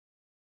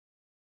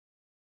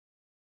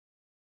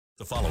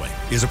The following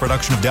is a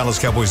production of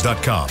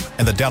DallasCowboys.com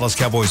and the Dallas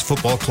Cowboys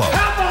Football Club.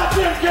 How about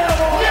them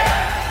Cowboys?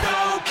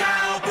 Go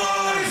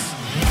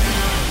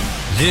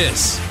Cowboys!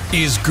 This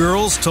is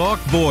Girls Talk,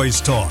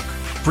 Boys Talk,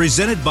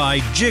 presented by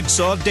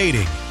Jigsaw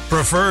Dating,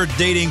 preferred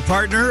dating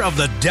partner of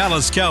the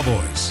Dallas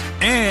Cowboys,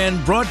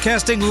 and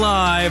broadcasting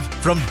live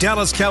from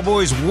Dallas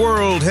Cowboys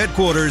World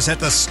Headquarters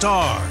at the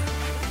Star.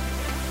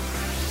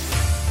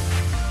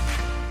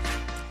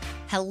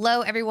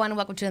 Hello, everyone.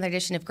 Welcome to another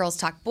edition of Girls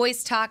Talk,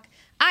 Boys Talk.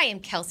 I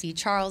am Kelsey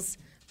Charles,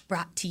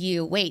 brought to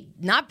you. Wait,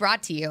 not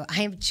brought to you.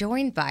 I am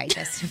joined by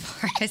Justin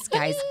Forrest,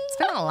 guys. It's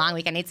been a long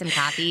week. I need some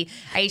coffee.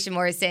 Aisha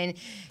Morrison.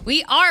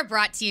 We are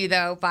brought to you,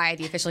 though, by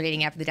the official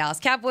dating app of the Dallas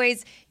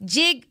Cowboys,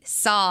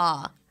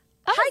 Jigsaw.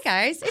 Hi,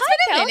 guys. It's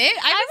been a minute.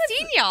 I haven't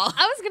seen y'all.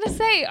 I was going to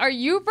say, are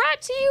you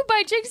brought to you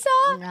by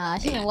Jigsaw? Nah,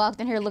 she done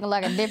walked in here looking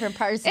like a different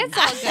person. It's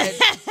all good.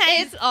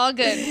 It's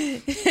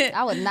all good.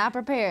 I was not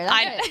prepared.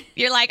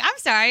 You're like, I'm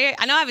sorry.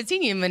 I know I haven't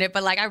seen you in a minute,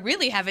 but I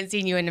really haven't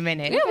seen you in a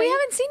minute. Yeah, we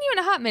haven't seen you in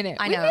a hot minute.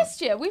 I know.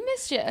 We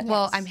missed you.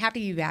 Well, I'm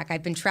happy to be back.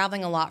 I've been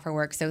traveling a lot for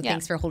work, so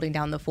thanks for holding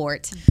down the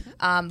fort.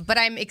 But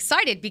I'm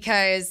excited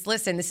because,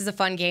 listen, this is a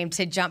fun game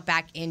to jump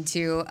back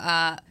into.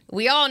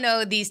 We all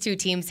know these two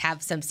teams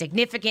have some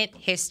significant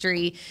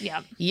history.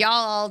 Yep. Y'all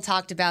all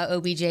talked about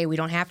OBJ. We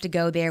don't have to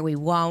go there. We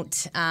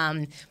won't.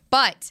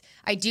 But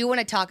I do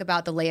want to talk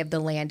about the lay of the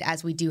land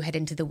as we do head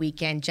into the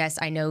weekend. Jess,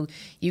 I know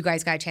you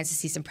guys got a chance to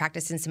see some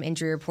practice and some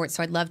injury reports,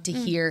 so I'd love to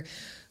hear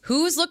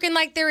who's looking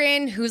like they're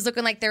in, who's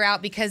looking like they're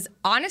out. Because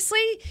honestly,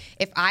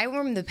 if I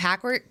were the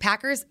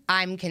Packers,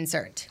 I'm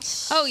concerned.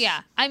 Oh,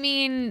 yeah. I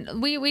mean,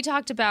 we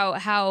talked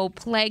about how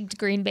plagued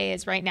Green Bay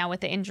is right now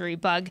with the injury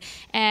bug,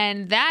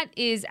 and that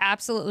is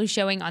absolutely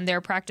showing on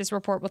their practice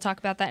report. We'll talk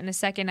about that in a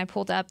second. I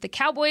pulled up the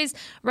Cowboys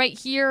right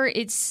here.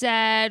 It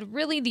said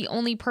really the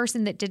only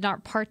person that did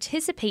not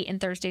participate in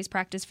Thursday's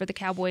practice for the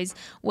Cowboys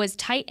was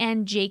tight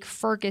end Jake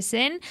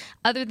Ferguson.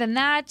 Other than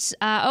that,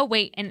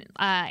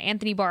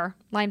 Anthony Barr,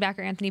 linebacker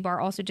Anthony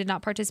Barr also did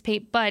not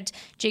participate, but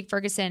Jake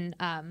Ferguson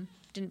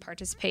didn't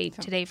participate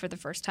today for the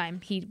first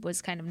time. He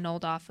was kind of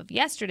nulled off of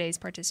yesterday's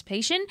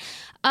participation.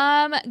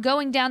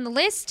 Going down the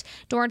list,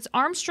 Dorrance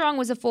Armstrong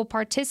was a full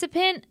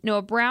participant.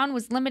 Noah Brown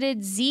was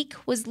limited. Zeke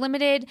was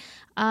limited.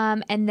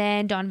 And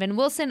then Donovan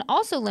Wilson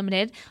also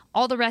limited.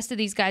 All the rest of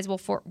these guys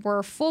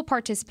were full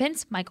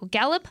participants. Michael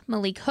Gallup,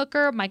 Malik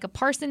Hooker, Micah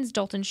Parsons,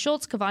 Dalton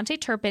Schultz, Kevontae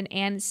Turpin,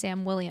 and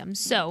Sam Williams.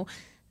 So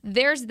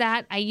there's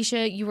that.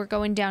 Aisha, you were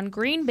going down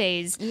Green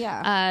Bay's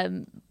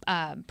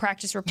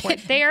practice report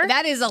there.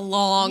 That is a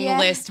long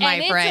list,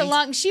 my friend. It's a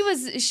long. She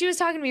was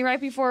talking to me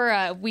right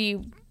before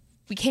we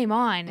came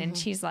on, and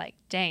she's like,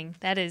 "Dang,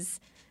 that is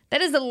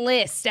a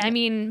list." I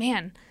mean,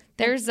 man,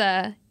 there's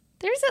at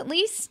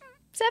least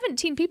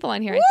 17 people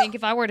on here. I think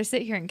if I were to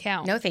sit here and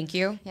count. No, thank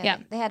you. Yeah.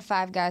 They had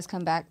 5 guys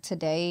come back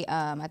today.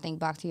 I think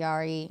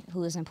Bakhtiari,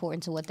 who is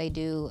important to what they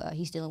do,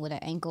 he's dealing with an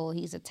ankle.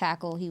 He's a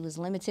tackle. He was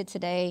limited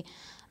today.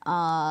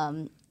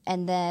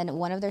 And then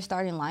one of their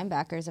starting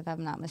linebackers, if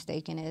I'm not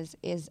mistaken,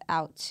 is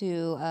out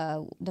to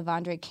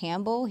Devondre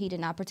Campbell. He did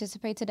not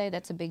participate today.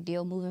 That's a big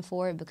deal moving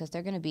forward because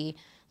they're going to be,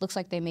 looks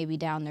like they may be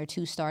down their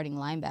 2 starting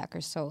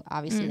linebackers. So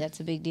obviously that's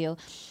a big deal.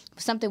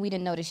 Something we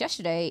didn't notice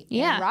yesterday,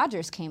 Aaron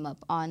Rodgers came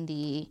up on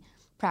the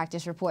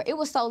practice report. It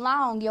was so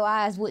long your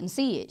eyes wouldn't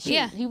see it.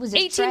 He was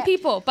just 18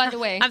 people, by the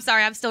way. I'm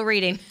sorry, I'm still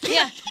reading.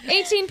 Yeah,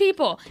 18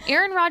 people.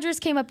 Aaron Rodgers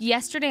came up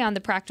yesterday on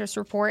the practice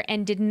report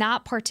and did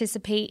not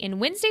participate in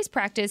Wednesday's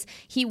practice.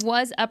 He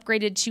was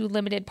upgraded to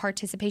limited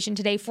participation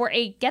today for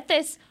a, get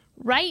this,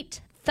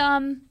 right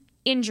thumb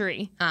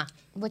injury.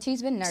 Which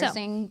he's been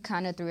nursing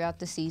kind of throughout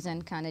the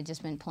season, kind of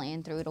just been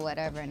playing through it or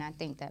whatever, and I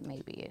think that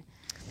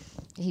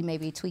he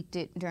maybe tweaked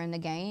it during the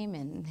game,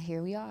 and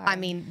here we are. I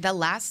mean, the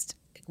last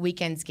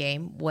weekend's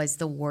game was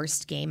the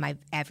worst game I've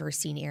ever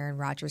seen Aaron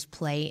Rodgers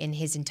play in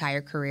his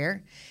entire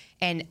career.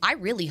 And I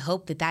really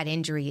hope that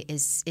injury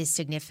is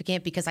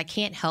significant because I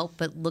can't help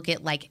but look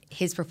at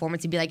his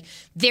performance and be like,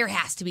 there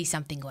has to be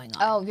something going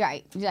on. Oh,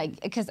 right.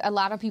 Because a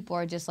lot of people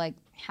are just like,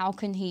 how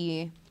can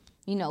he,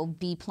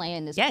 be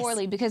playing this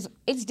poorly? Because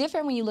it's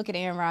different when you look at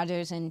Aaron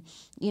Rodgers and,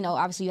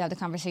 obviously you have the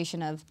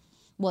conversation of,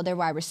 well, their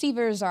wide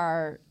receivers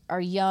are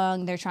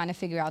young. They're trying to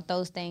figure out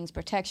those things,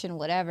 protection,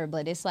 whatever.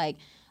 But it's like,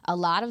 a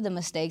lot of the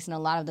mistakes and a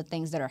lot of the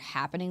things that are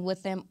happening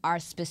with them are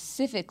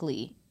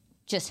specifically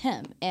just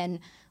him. And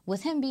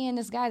with him being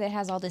this guy that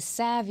has all this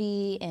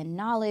savvy and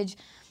knowledge,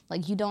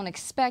 you don't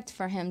expect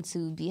for him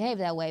to behave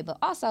that way. But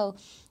also,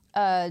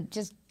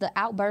 just the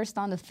outburst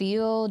on the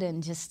field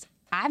and just,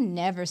 I've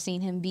never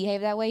seen him behave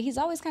that way. He's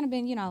always kind of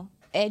been,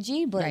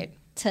 edgy. But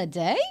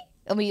today,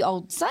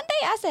 on Sunday,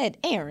 I said,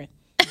 Aaron.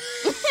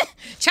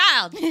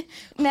 Child.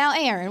 Now,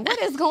 Aaron, what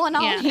is going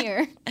on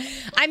here?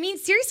 I mean,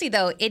 seriously,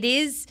 though, it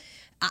is,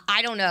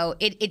 I don't know.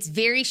 It's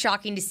very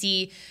shocking to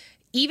see,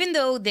 even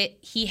though that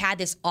he had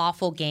this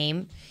awful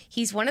game,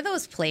 he's one of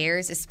those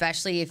players,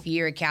 especially if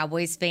you're a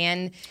Cowboys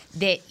fan,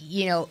 that,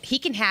 he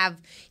can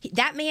have,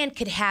 that man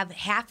could have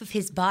half of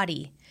his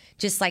body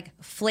just like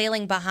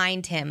flailing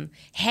behind him,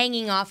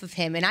 hanging off of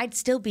him, and I'd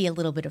still be a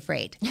little bit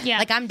afraid. Yeah.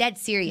 Like, I'm dead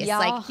serious. Y'all.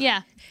 Like,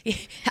 Yeah.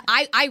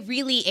 I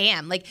really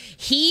am. Like,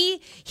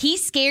 he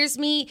scares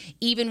me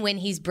even when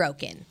he's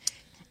broken.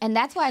 And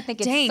that's why I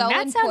think it's Dang, so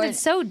that important. sounded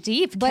so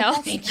deep, But Kel.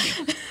 that's-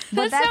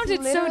 That that's sounded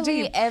so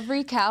literally deep.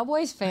 every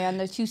Cowboys fan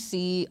that you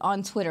see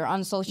on Twitter,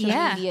 on social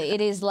Yeah. media.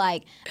 It is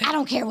like, I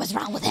don't care what's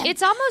wrong with him.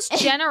 It's almost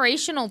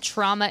generational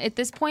trauma at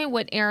this point,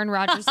 what Aaron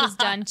Rodgers has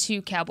done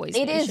to Cowboys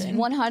It is Nation.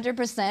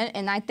 100%,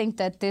 and I think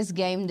that this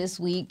game this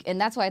week,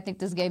 and that's why I think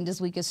this game this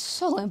week is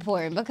so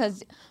important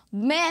because,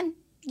 man,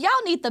 y'all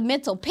need the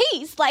mental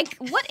peace. Like,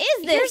 what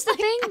is this? Here's the Like,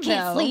 thing, I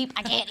can't though. sleep.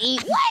 I can't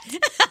eat. What?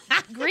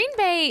 Green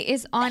Bay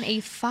is on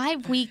a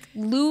 5-week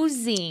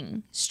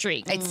losing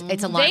streak.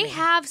 It's alarming. They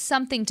have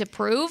something to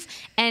prove.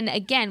 And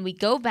again, we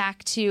go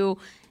back to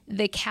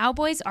the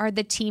Cowboys are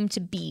the team to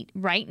beat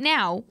right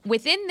now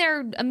within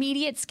their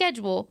immediate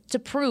schedule to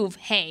prove,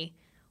 hey,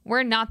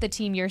 we're not the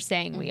team you're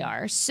saying we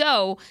are.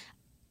 So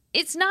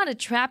it's not a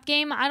trap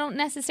game, I don't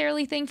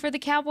necessarily think, for the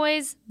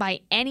Cowboys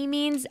by any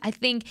means. I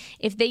think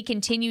if they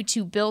continue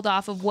to build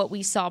off of what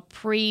we saw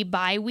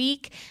pre-bye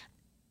week,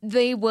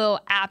 they will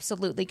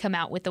absolutely come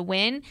out with a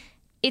win.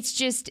 It's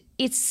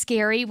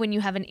scary when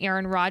you have an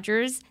Aaron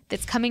Rodgers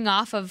that's coming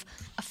off of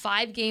a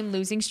 5-game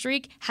losing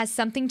streak, has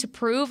something to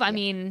prove. I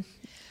mean,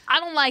 I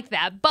don't like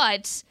that,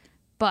 but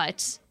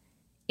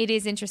it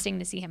is interesting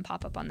to see him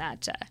pop up on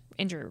that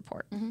injury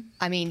report.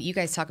 I mean, you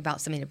guys talk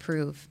about something to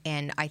prove,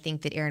 and I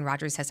think that Aaron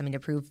Rodgers has something to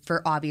prove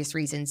for obvious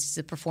reasons.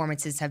 The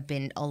performances have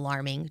been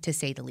alarming, to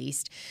say the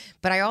least.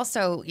 But I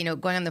also,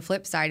 going on the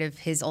flip side of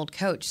his old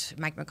coach,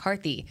 Mike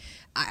McCarthy,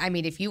 I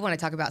mean, if you want to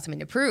talk about something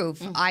to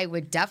prove, I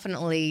would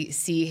definitely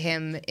see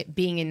him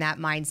being in that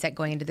mindset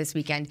going into this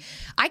weekend.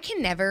 I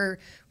can never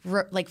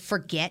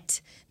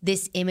forget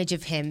this image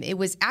of him. It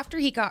was after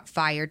he got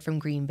fired from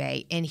Green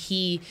Bay, and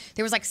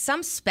there was like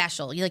some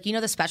special,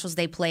 the specials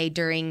they play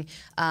during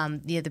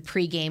the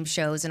pregame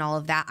shows and all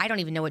of that. I don't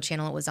even know what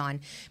channel it was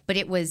on, but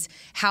it was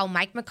how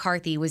Mike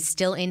McCarthy was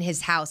still in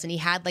his house, and he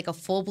had like a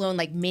full blown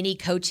like mini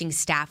coaching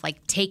staff,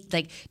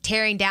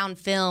 tearing down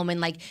film,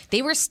 and like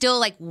they were still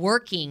like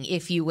working,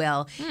 if you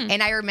will.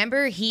 And I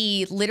remember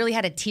he literally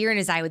had a tear in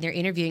his eye when they're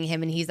interviewing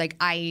him, and he's like,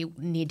 "I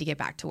need to get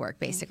back to work."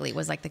 Basically,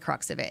 was like the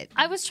crux of it.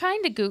 I was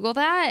trying to Google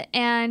that,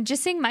 and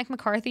just seeing Mike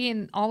McCarthy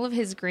and all of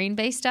his Green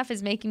Bay stuff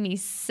is making me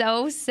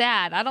so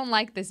sad. I don't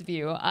like this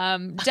view.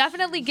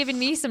 Definitely giving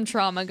me some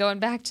trauma going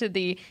back to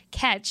the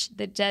catch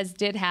that Dez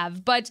did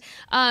have. But,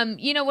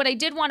 what I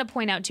did want to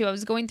point out, too, I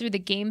was going through the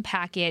game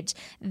packet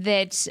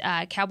that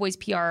Cowboys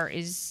PR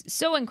is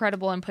so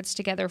incredible and puts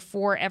together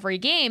for every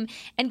game.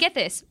 And get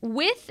this,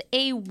 with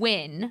a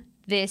win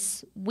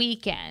this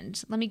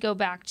weekend. Let me go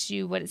back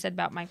to what it said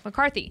about Mike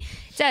McCarthy.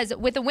 It says,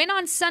 with a win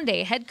on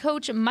Sunday, head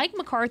coach Mike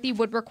McCarthy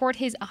would record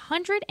his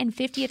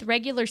 150th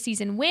regular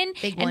season win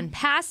and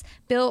pass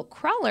Bill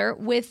Crawler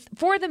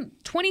for the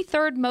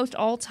 23rd most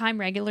all-time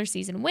regular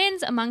season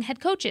wins among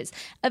head coaches.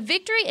 A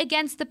victory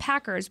against the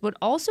Packers would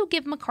also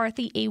give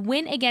McCarthy a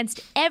win against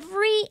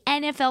every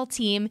NFL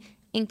team,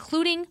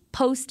 including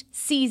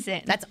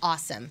postseason. That's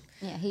awesome.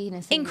 Yeah, he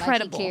didn't seem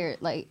Incredible. like he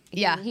cared. Like,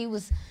 Yeah. he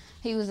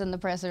was in the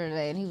presser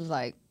today, and he was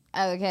like,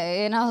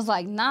 okay. And I was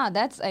like, nah,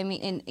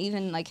 and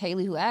even like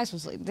Haley, who asked,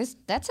 was like,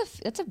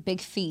 that's a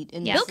big feat.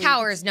 In Bill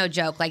Cowher is no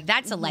joke. Like,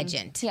 that's a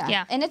legend.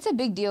 Yeah. And it's a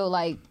big deal.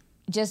 Like,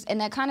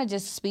 and that kind of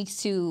just speaks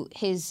to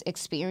his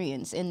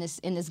experience in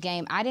this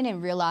game. I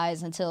didn't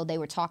realize until they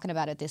were talking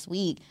about it this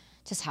week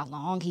just how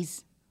long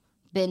he's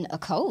been a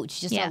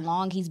coach, how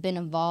long he's been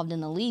involved in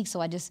the league.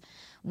 So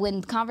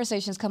when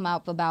conversations come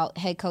up about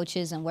head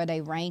coaches and where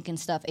they rank and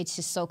stuff, it's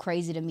just so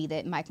crazy to me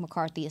that Mike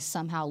McCarthy is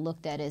somehow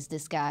looked at as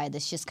this guy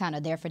that's just kind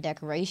of there for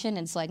decoration.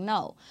 And it's like,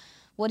 no,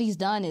 what he's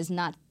done is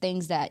not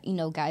things that,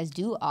 guys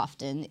do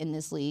often in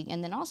this league.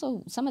 And then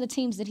also some of the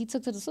teams that he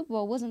took to the Super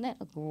Bowl, wasn't that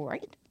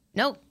great?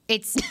 No,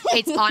 it's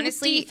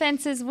honestly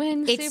defenses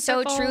win. It's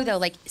Super so true Bowls. though.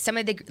 Like some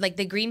of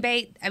the Green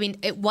Bay, I mean,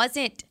 it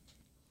wasn't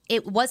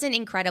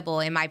incredible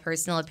in my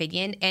personal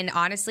opinion. And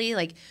honestly,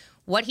 like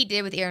what he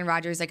did with Aaron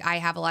Rodgers, like I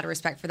have a lot of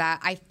respect for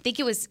that. I think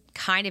it was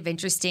kind of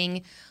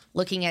interesting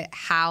looking at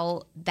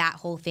how that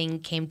whole thing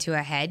came to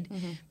a head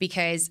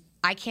because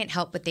I can't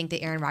help but think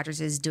that Aaron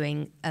Rodgers is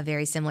doing a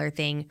very similar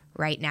thing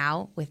right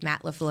now with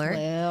Matt LaFleur.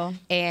 Well.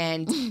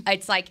 And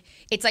it's like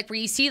where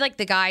you see like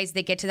the guys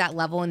that get to that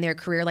level in their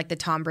career, like the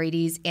Tom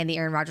Brady's and the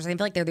Aaron Rodgers. I feel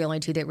like they're the only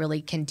two that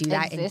really can do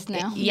that. Exist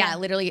now. Yeah,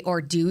 literally,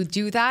 or do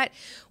that,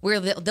 where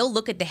they'll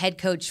look at the head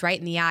coach right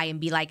in the eye and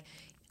be like,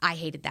 I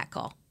hated that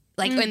call.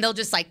 Like, and they'll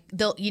just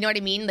you know what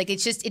I mean? Like,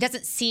 it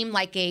doesn't seem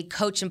like a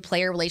coach and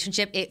player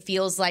relationship. It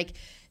feels like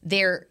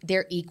they're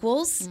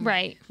equals.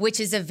 Right. Which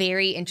is a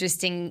very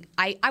interesting,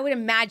 I would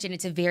imagine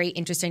it's a very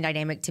interesting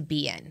dynamic to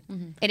be in.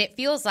 And it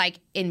feels like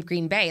in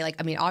Green Bay, like,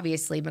 I mean,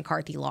 obviously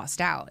McCarthy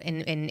lost out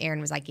and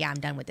Aaron was like, yeah, I'm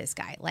done with this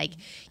guy. Like,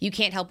 you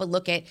can't help but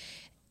look at,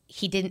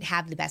 he didn't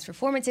have the best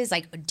performances.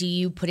 Like, do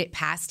you put it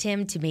past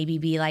him to maybe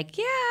be like,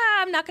 yeah,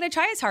 I'm not going to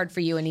try as hard for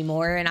you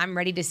anymore and I'm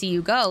ready to see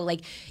you go?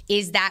 Like,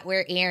 is that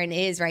where Aaron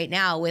is right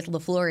now with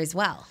LaFleur as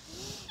well?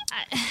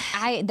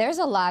 There's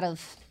a lot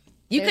of.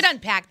 You could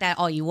unpack that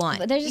all you want.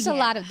 But there's just a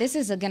lot of. This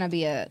is going to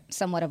be a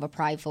somewhat of a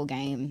prideful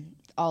game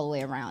all the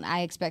way around.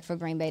 I expect for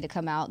Green Bay to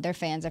come out. Their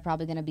fans are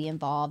probably going to be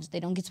involved. They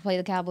don't get to play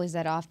the Cowboys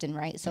that often,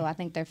 right? So I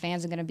think their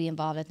fans are going to be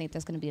involved. I think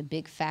that's going to be a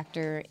big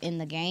factor in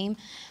the game.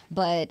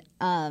 But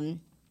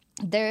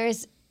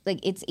there's.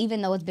 It's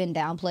even though it's been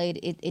downplayed,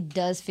 it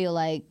does feel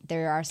like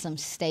there are some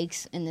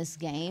stakes in this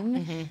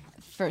game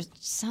for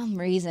some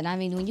reason. I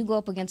mean, when you go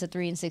up against a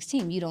 3-6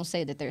 team, you don't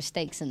say that there's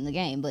stakes in the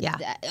game, but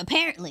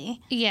apparently,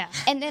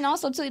 And then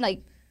also too,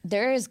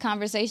 there is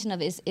conversation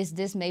of is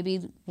this maybe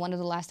one of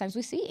the last times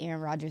we see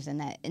Aaron Rodgers in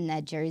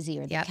that jersey,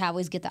 or the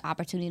Cowboys get the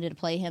opportunity to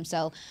play him.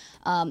 So,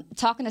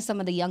 talking to some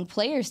of the young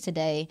players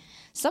today,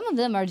 some of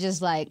them are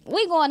just like,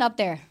 we going up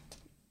there.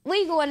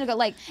 We going to go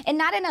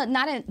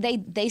and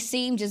they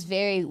seem just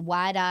very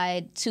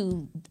wide-eyed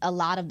to a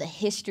lot of the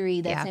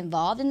history that's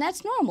involved, and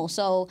that's normal.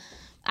 So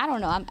I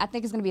don't know. I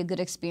think it's going to be a good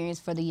experience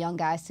for the young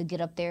guys to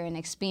get up there and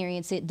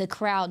experience it, the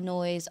crowd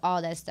noise,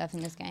 all that stuff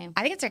in this game.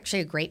 I think it's actually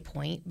a great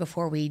point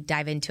before we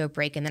dive into a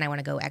break, and then I want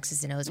to go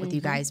X's and O's with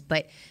you guys.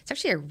 But it's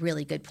actually a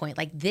really good point.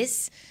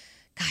 This.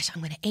 Gosh,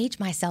 I'm going to age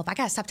myself. I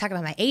got to stop talking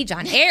about my age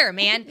on air,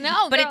 man.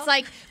 No, but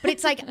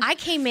it's like I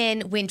came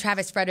in when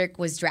Travis Frederick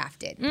was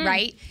drafted,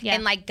 right? Yeah.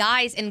 And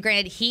guys, and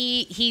granted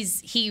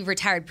he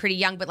retired pretty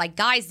young, but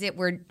guys that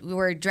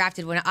were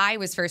drafted when I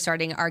was first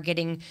starting are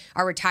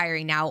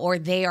retiring now, or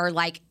they are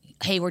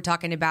hey, we're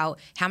talking about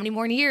how many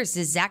more years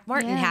does Zach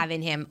Martin have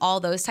in him? All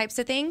those types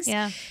of things.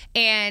 Yeah.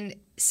 And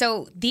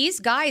so these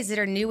guys that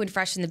are new and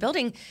fresh in the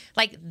building,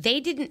 they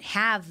didn't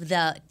have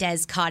the Des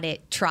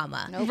Cottet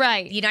trauma. Nope.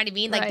 Right. You know what I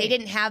mean? Right. They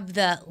didn't have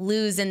the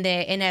lose in the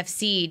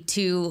NFC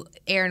to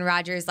Aaron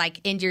Rodgers,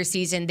 end your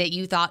season that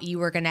you thought you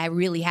were going to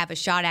really have a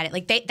shot at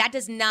it. That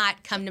does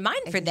not come to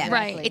mind for them.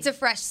 Right. It's a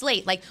fresh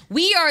slate.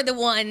 We are the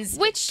ones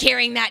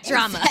carrying that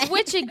trauma.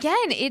 Which,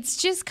 again, it's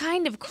just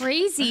kind of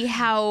crazy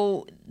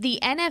how the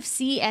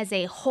NFC as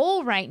a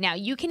whole right now,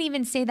 you can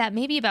even say that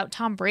maybe about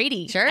Tom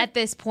Brady at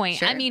this point.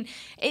 Sure. I mean,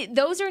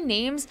 those are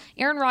names,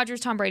 Aaron Rodgers,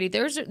 Tom Brady,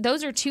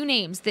 those are two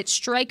names that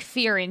strike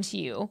fear into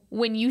you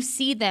when you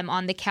see them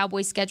on the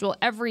Cowboys schedule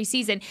every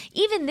season.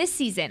 Even this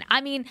season,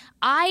 I mean,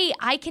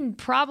 I can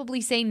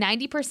probably say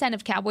 90%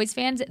 of Cowboys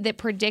fans that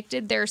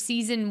predicted their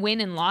season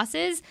win and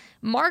losses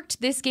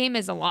marked this game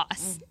as a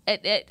loss.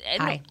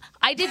 Hi.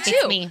 I did too.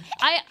 It's me.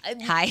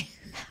 Hi.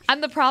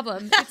 I'm the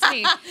problem. It's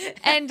me.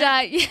 And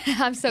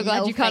I'm so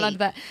glad you caught on to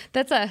that.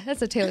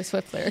 That's a Taylor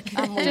Swift lyric.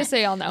 Just so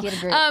y'all know.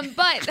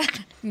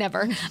 But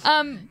never.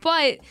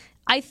 But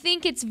I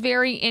think it's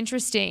very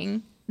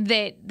interesting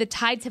that the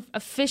tides have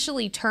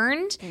officially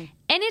turned, and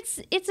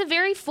it's a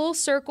very full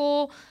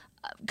circle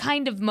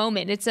kind of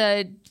moment. It's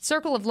a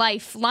circle of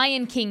life,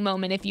 Lion King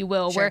moment, if you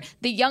will, where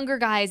the younger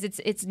guys,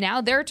 it's now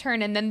their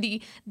turn, and then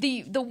the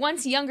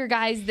once younger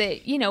guys that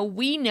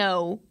we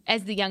know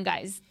as the young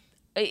guys.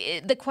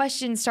 The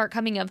questions start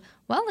coming of,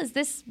 well, is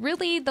this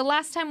really the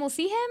last time we'll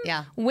see him?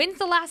 Yeah. When's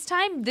the last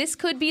time? This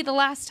could be the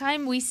last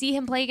time we see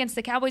him play against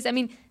the Cowboys. I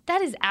mean, that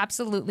is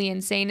absolutely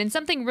insane. And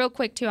something real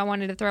quick, too, I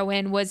wanted to throw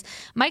in was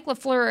Mike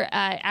LaFleur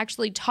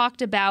actually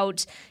talked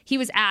about, he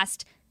was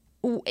asked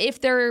if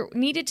there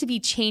needed to be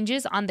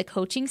changes on the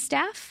coaching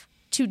staff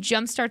to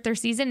jumpstart their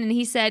season. And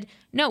he said,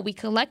 no, we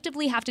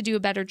collectively have to do a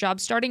better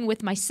job, starting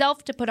with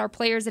myself to put our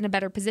players in a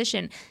better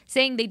position,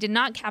 saying they did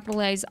not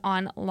capitalize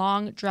on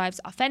long drives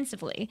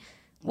offensively.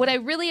 What I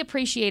really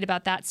appreciate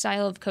about that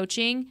style of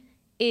coaching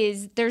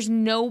is there's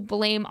no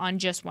blame on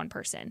just one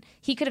person.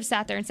 He could have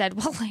sat there and said,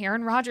 well,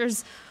 Aaron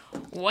Rodgers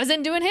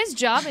wasn't doing his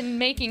job and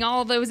making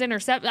all those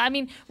interceptions. I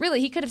mean,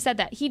 really, he could have said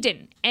that. He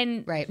didn't.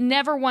 And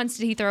never once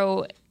did he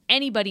throw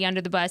anybody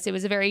under the bus. It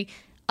was a very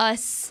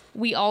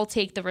we all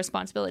take the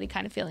responsibility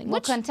kind of feeling.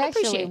 Well,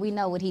 contextually, we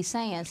know what he's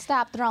saying.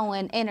 Stop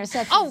throwing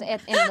interceptions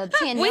in the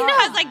 10 we yards. know.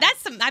 I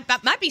was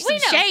that might be some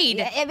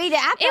shade. I mean,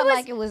 I felt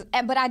like it was,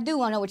 but I do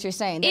want to know what you're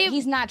saying. That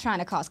he's not trying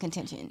to cause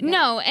contention.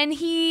 No, and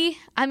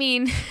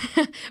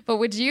but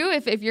would you,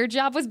 if your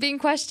job was being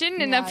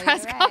questioned in a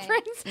press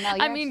conference? No,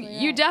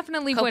 you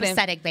definitely wouldn't.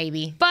 Copacetic,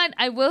 baby. But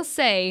I will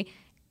say,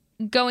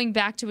 going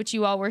back to what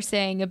you all were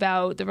saying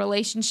about the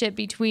relationship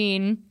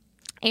between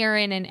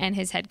Aaron and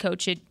his head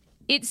coach,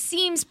 it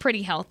seems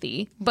pretty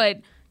healthy,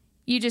 but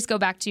you just go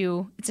back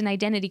to it's an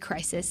identity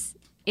crisis.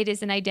 It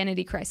is an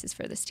identity crisis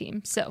for this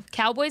team. So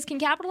Cowboys can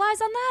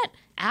capitalize on that,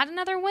 add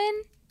another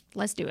win.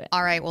 Let's do it.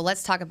 All right, well,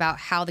 let's talk about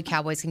how the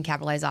Cowboys can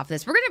capitalize off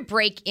this. We're going to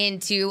break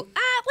into,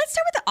 let's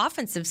start with the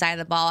offensive side of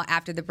the ball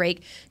after the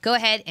break. Go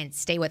ahead and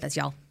stay with us,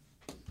 y'all.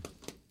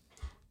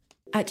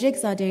 At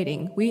Jigsaw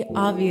Dating, we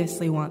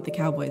obviously want the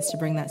Cowboys to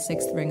bring that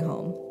 6th ring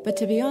home. But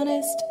to be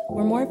honest,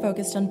 we're more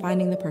focused on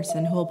finding the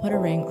person who will put a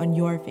ring on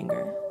your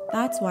finger.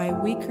 That's why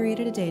we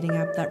created a dating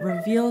app that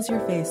reveals your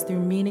face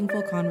through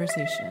meaningful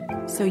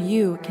conversation, so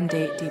you can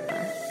date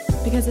deeper.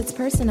 Because it's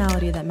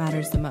personality that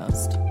matters the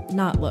most,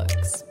 not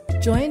looks.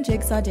 Join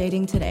Jigsaw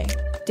Dating today,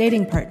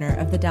 dating partner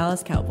of the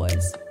Dallas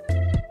Cowboys.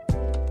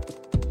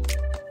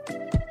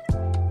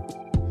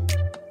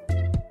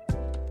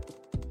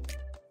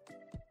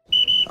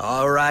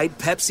 All right,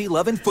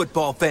 Pepsi-loving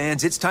football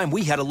fans, it's time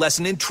we had a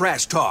lesson in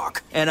trash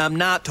talk. And I'm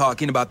not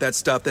talking about that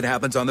stuff that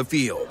happens on the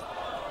field.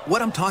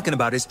 What I'm talking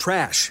about is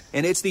trash,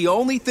 and it's the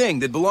only thing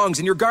that belongs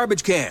in your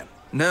garbage can.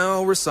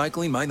 Now,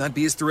 recycling might not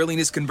be as thrilling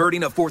as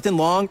converting a 4th and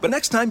long, but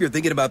next time you're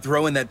thinking about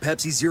throwing that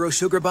Pepsi Zero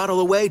Sugar bottle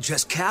away,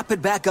 just cap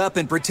it back up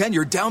and pretend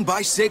you're down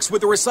by 6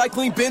 with the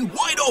recycling bin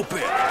wide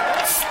open.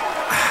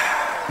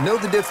 Know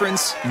the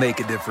difference? Make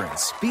a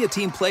difference. Be a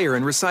team player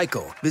and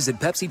recycle. Visit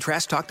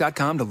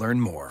PepsiTrashTalk.com to learn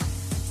more.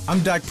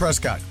 I'm Dak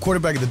Prescott,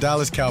 quarterback of the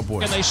Dallas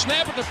Cowboys. And they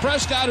snap it to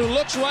Prescott, who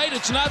looks right.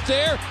 It's not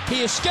there.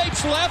 He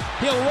escapes left.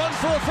 He'll run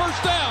for a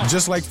first down.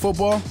 Just like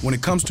football, when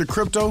it comes to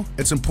crypto,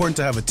 it's important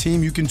to have a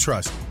team you can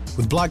trust.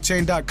 With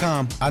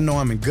Blockchain.com, I know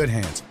I'm in good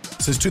hands.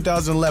 Since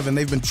 2011,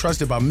 they've been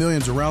trusted by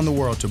millions around the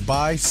world to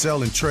buy,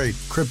 sell, and trade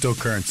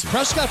cryptocurrency.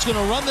 Prescott's going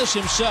to run this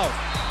himself.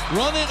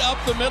 Run it up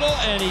the middle,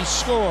 and he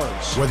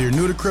scores. Whether you're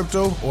new to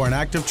crypto or an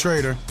active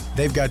trader,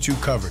 they've got you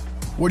covered.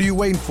 What are you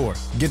waiting for?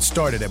 Get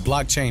started at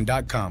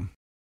Blockchain.com.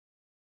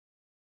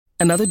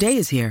 Another day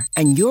is here,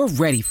 and you're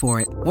ready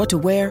for it. What to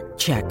wear?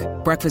 Check.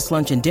 Breakfast,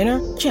 lunch, and dinner?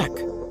 Check.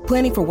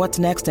 Planning for what's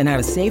next and how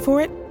to save for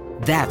it?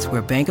 That's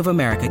where Bank of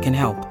America can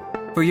help.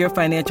 For your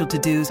financial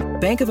to-dos,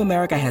 Bank of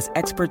America has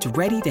experts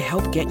ready to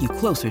help get you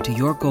closer to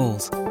your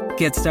goals.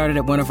 Get started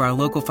at one of our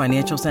local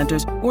financial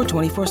centers or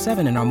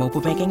 24/7 in our mobile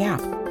banking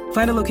app.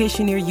 Find a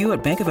location near you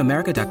at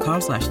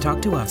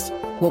bankofamerica.com/talktous.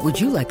 What would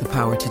you like the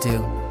power to do?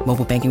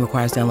 Mobile banking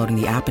requires downloading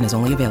the app and is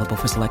only available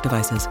for select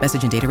devices.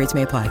 Message and data rates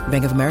may apply.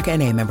 Bank of America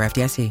NA, member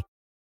FDIC.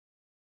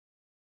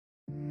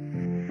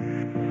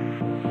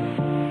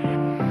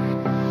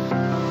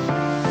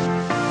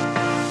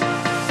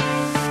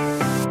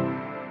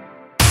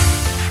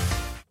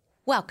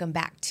 Welcome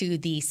back to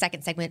the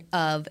second segment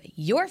of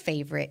your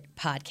favorite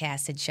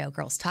podcast and show,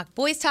 Girls Talk,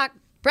 Boys Talk,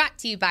 brought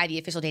to you by the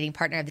official dating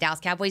partner of the Dallas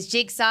Cowboys,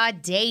 Jigsaw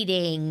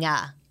Dating.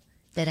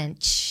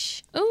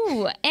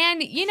 Ooh,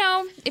 and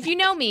if you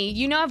know me,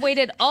 you know I've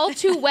waited all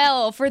too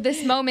well for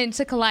this moment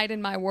to collide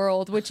in my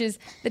world, which is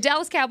the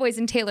Dallas Cowboys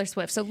and Taylor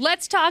Swift. So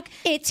let's talk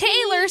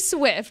Taylor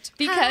Swift,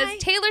 because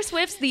Taylor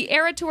Swift's The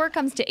Era Tour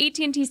comes to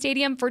AT&T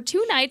Stadium for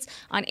 2 nights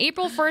on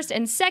April 1st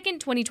and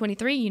 2nd,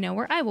 2023. You know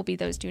where I will be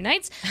those 2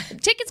 nights.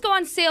 Tickets go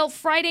on sale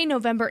Friday,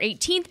 November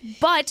 18th,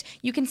 but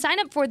you can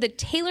sign up for the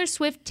Taylor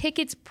Swift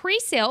tickets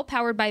pre-sale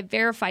powered by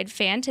Verified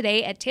Fan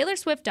today at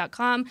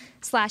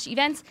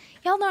taylorswift.com/events.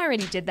 Y'all know I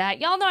already did that.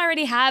 Y'all know I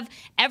already have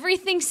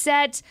everything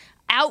set,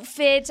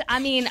 outfit. I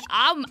mean,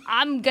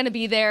 I'm gonna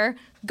be there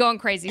going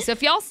crazy. So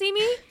if y'all see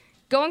me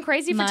going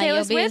crazy for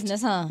Taylor Swift,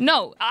 business, huh?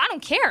 No, I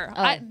don't care.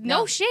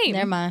 No shame.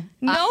 Never mind.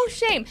 No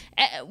shame.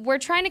 We're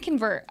trying to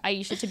convert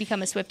Aisha to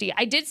become a Swiftie.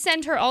 I did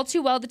send her all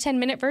too well the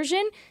 10-minute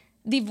version.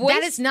 The voice.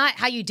 That is not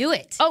how you do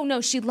it. Oh,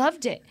 no, she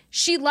loved it.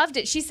 She loved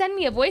it. She sent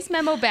me a voice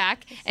memo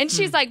back, and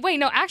she's like, wait,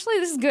 no, actually,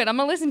 this is good. I'm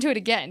going to listen to it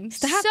again.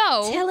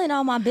 Stop telling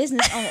all my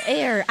business on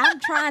air. I'm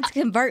trying to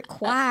convert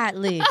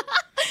quietly.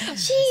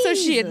 So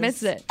she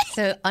admits it.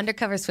 So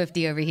undercover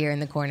Swiftie over here in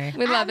the corner.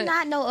 We love it. I'm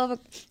not no other...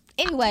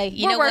 Anyway,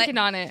 We're working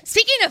on it.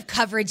 Speaking of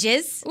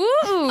coverages.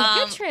 Ooh,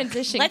 good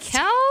transition,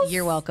 Kels.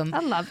 You're welcome. I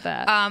love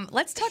that.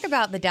 Let's talk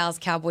about the Dallas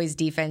Cowboys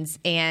defense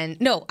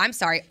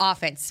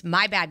offense.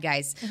 My bad,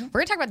 guys. We're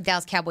going to talk about the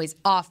Dallas Cowboys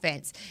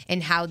offense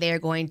and how they're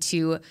going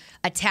to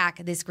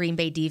attack this Green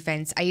Bay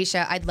defense.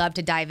 Aisha, I'd love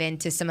to dive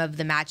into some of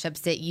the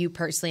matchups that you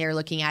personally are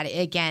looking at.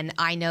 Again,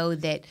 I know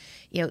that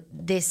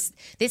this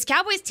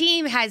Cowboys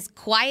team has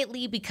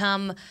quietly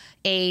become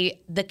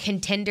the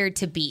contender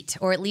to beat,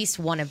 or at least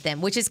one of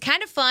them, which is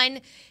kind of fun.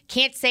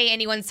 Can't say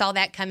anyone saw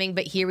that coming,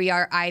 but here we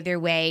are either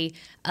way.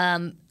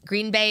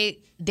 Green Bay,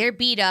 they're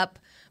beat up,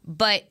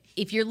 but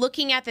if you're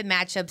looking at the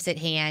matchups at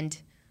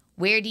hand,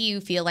 where do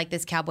you feel like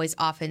this Cowboys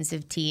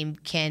offensive team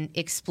can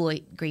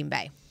exploit Green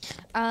Bay?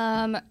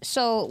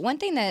 So one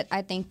thing that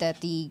I think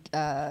that the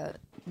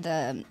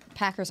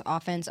Packers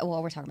offense,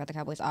 we're talking about the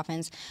Cowboys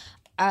offense,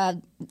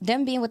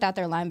 them being without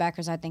their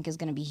linebackers, I think, is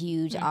going to be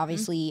huge. Mm-hmm.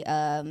 Obviously,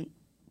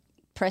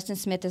 Preston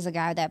Smith is a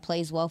guy that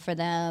plays well for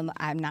them.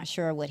 I'm not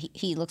sure what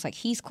he looks like.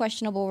 He's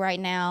questionable right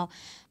now.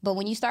 But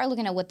when you start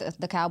looking at what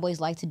the Cowboys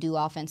like to do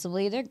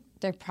offensively,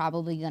 they're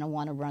probably going to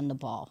want to run the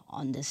ball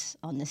on this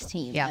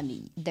team. Yeah. I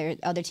mean,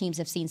 other teams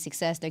have seen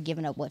success. They're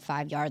giving up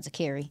 5 yards a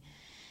carry.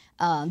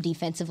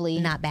 Defensively,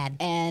 not bad.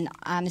 And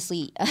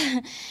honestly,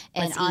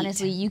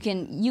 you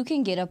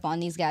can get up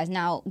on these guys.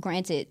 Now,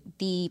 granted,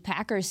 the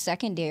Packers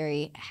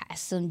secondary has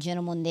some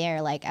gentlemen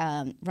there, like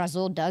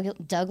Rasul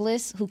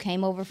Douglas, who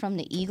came over from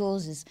the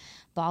Eagles, is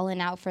balling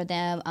out for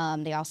them.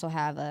 They also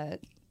have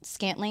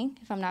Scantling,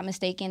 if I'm not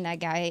mistaken. That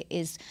guy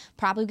is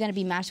probably going to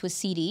be matched with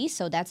CD,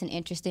 so that's an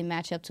interesting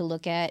matchup to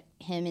look at,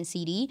 him and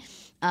CD.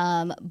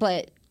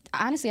 But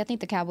honestly, I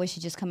think the Cowboys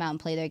should just come out and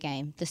play their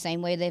game the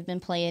same way they've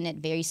been playing it,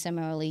 very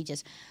similarly.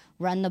 Just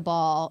run the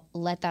ball,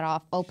 let that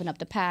off, open up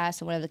the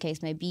pass, or whatever the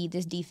case may be.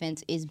 This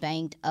defense is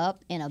banged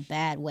up in a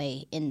bad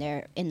way in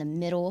the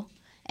middle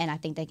And I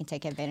think they can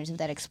take advantage of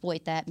that,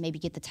 exploit that, maybe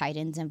get the tight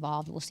ends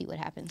involved. We'll see what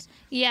happens.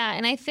 Yeah,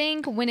 and I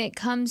think when it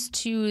comes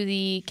to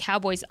the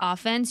Cowboys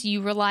offense,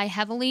 you rely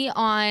heavily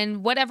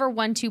on whatever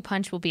 1-2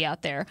 punch will be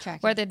out there,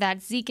 whether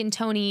that's Zeke and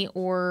Tony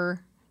or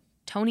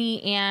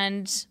Tony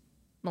and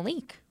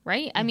Malik,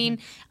 right? I mean,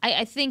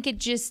 I think it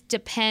just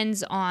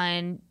depends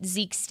on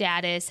Zeke's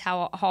status,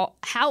 how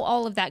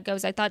all of that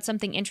goes. I thought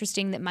something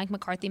interesting that Mike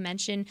McCarthy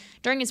mentioned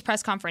during his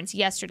press conference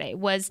yesterday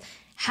was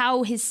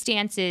how his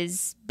stance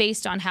is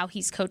based on how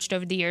he's coached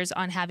over the years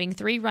on having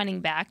 3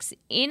 running backs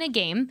in a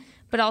game,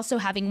 but also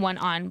having one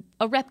on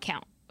a rep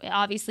count.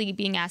 Obviously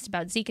being asked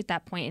about Zeke at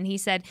that point, and he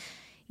said,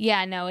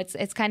 yeah, no,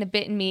 it's kind of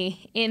bitten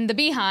me in the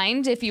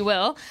behind, if you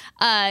will,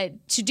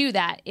 to do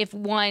that. If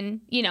one,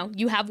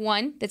 you have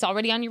one that's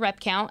already on your rep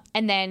count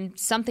and then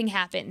something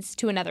happens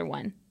to another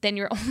one, then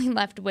you're only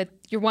left with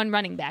your one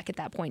running back at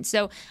that point.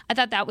 So I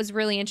thought that was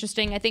really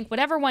interesting. I think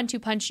whatever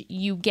 1-2 punch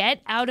you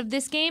get out of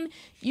this game,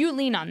 you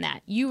lean on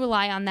that. You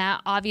rely on that.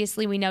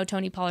 Obviously, we know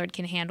Tony Pollard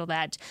can handle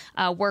that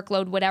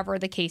workload, whatever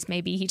the case may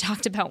be. He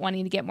talked about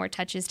wanting to get more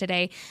touches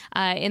today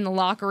in the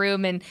locker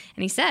room, and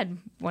he said,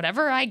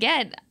 whatever I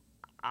get,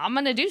 I'm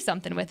going to do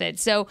something with it.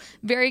 So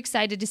very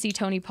excited to see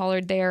Tony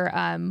Pollard there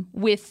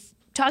with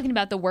talking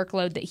about the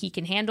workload that he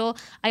can handle.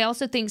 I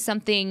also think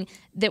something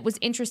that was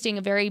interesting,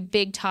 a very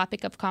big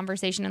topic of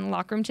conversation in the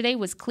locker room today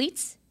was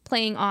cleats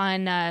playing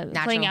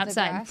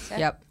outside.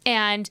 Yep.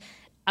 And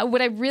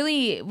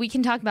we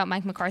can talk about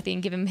Mike McCarthy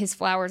and give him his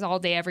flowers all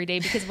day, every day,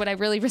 because what I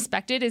really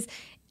respected is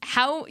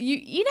how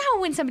you know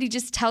how when somebody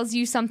just tells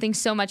you something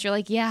so much, you're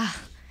like, yeah,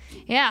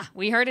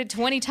 we heard it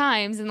 20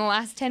 times in the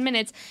last 10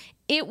 minutes.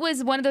 It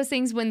was one of those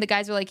things when the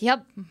guys were like,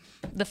 yep,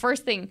 the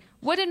first thing,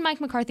 what did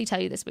Mike McCarthy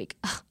tell you this week?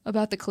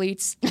 About the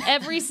cleats.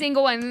 Every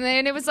single one.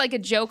 And it was like a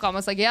joke,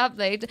 almost like, yep,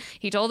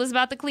 he told us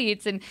about the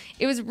cleats. And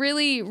it was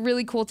really,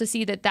 really cool to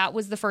see that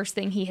was the first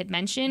thing he had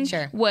mentioned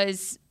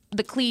was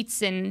the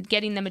cleats and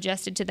getting them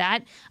adjusted to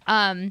that.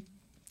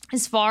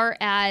 As far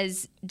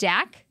as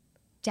Dak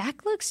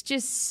looks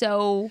just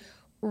so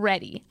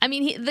ready. I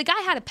mean, the guy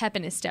had a pep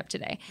in his step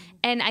today.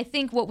 And I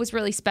think what was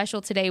really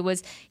special today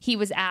was he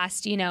was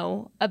asked,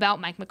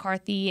 about Mike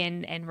McCarthy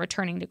and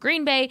returning to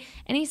Green Bay.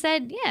 And he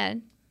said, yeah,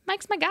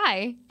 Mike's my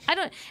guy.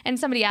 And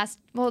somebody asked,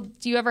 well,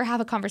 do you ever have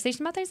a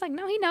conversation about that? He's like,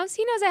 no, he knows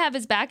I have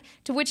his back.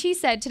 To which he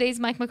said, today's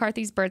Mike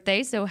McCarthy's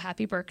birthday. So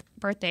happy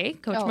birthday,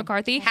 Coach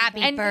McCarthy. Happy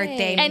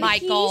birthday, and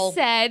Michael.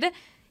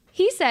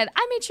 He said,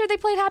 I made sure they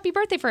played happy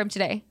birthday for him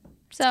today.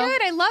 So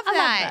good. I love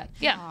that.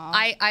 Yeah.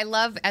 I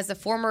love, as a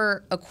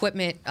former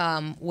equipment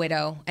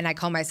widow, and I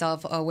call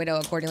myself a widow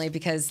accordingly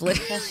because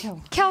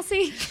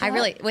Kelsey, I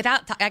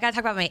got to talk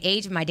about my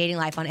age and my dating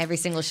life on every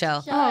single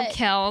show. Oh,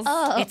 Kels.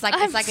 It's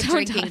like a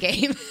drinking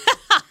game.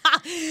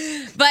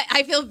 But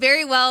I feel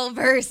very well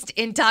versed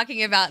in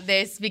talking about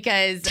this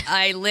because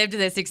I lived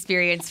this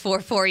experience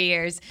for 4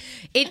 years.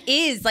 It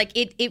is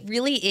it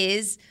really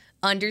is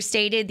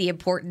understated the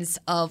importance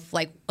of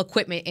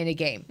equipment in a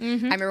game. I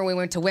remember we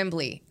went to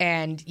Wembley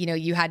and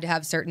you had to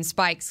have certain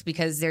spikes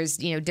because there's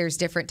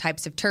different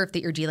types of turf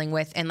that you're dealing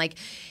with,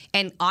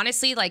 and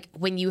honestly,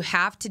 when you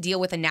have to deal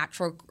with a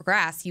natural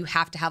grass, you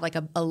have to have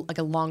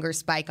a longer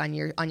spike on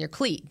your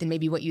cleat than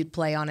maybe what you'd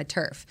play on a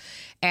turf,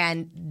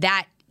 and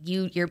that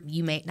you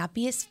may not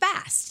be as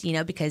fast,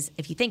 because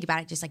if you think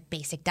about it, just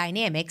basic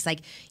dynamics,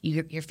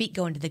 your feet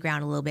go into the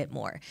ground a little bit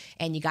more,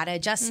 and you got to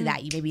adjust to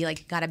that. You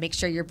maybe got to make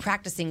sure you're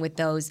practicing with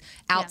those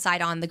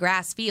outside on the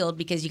grass field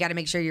because you got to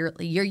make sure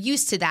you're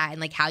used to that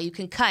and how you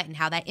can cut and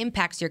how that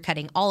impacts your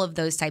cutting, all of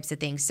those types of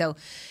things. So,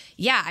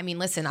 yeah, I mean,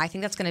 listen, I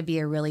think that's going to be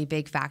a really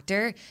big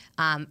factor.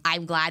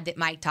 I'm glad that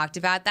Mike talked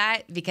about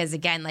that because,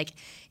 again,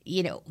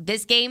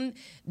 this game,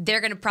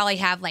 they're going to probably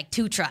have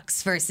 2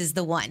 trucks versus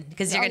the one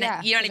because you're going to,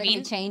 you know what I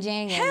mean?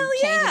 Changing Hell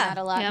changing out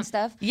a lot and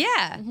stuff.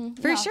 Yeah,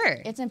 for sure.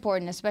 It's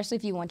important, especially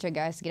if you want your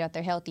guys to get out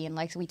there healthy. And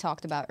like we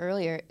talked about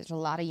earlier, there's a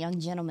lot of young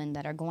gentlemen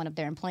that are going up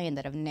there and playing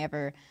that have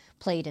never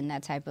played in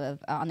that type of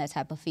on that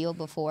type of field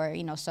before.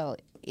 So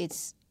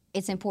it's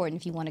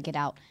important if you want to get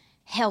out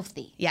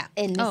healthy.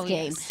 In this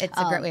game, yes. It's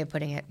a great way of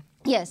putting it.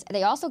 Yes,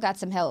 they also got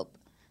some help.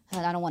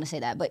 I don't want to say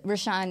that, but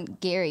Rashawn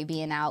Gary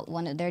being out,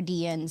 one of their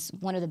DNs,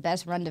 one of the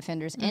best run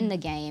defenders in the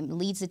game,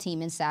 leads the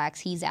team in sacks.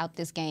 He's out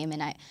this game,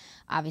 and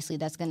obviously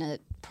that's going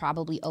to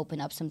probably open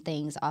up some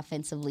things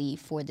offensively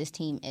for this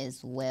team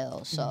as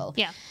well. So,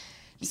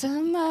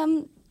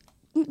 some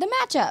the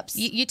matchups.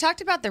 You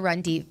talked about the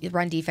run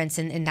defense,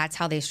 and that's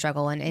how they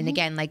struggle. And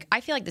again, I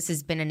feel like this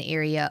has been an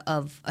area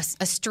of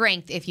a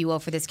strength, if you will,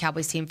 for this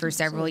Cowboys team for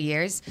several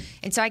years.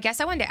 And so I guess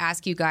I wanted to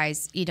ask you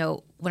guys,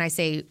 when I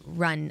say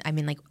run, I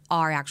mean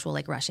our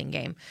actual rushing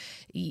game.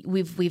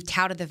 We've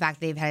touted the fact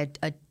they've had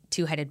a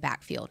two-headed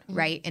backfield,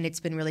 right? And it's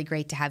been really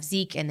great to have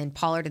Zeke and then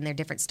Pollard in their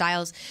different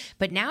styles.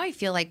 But now I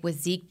feel like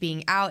with Zeke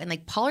being out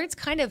and Pollard's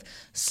kind of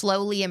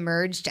slowly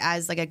emerged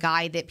as a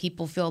guy that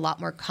people feel a lot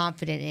more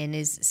confident in,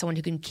 is someone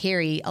who can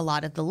carry a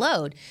lot of the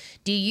load.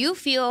 Do you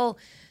feel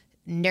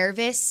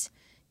nervous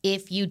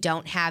if you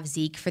don't have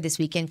Zeke for this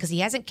weekend? Because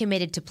he hasn't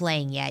committed to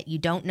playing yet. You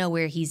don't know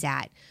where he's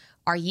at.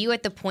 Are you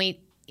at the point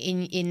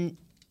in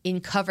in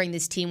covering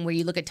this team where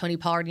you look at Tony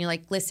Pollard and you're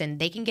like, listen,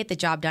 they can get the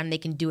job done. They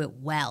can do it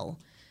well,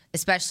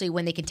 especially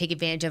when they can take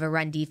advantage of a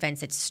run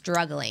defense that's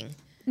struggling.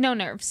 No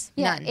nerves.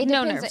 Yeah, None. it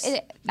no depends.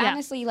 nerves.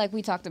 Honestly, like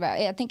we talked about,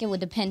 I think it would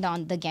depend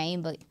on the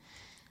game, but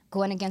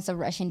going against a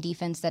Russian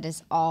defense that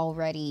is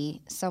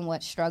already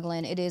somewhat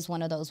struggling, it is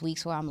one of those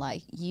weeks where I'm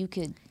like, you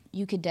could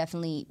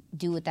definitely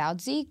do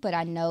without Zeke, but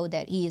I know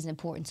that he is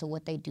important to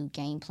what they do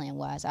game plan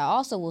wise. I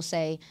also will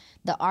say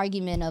the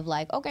argument of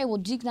like, okay,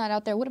 well, Zeke's not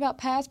out there. What about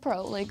pass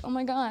pro? Like, oh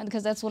my God,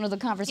 because that's one of the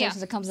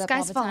conversations that comes up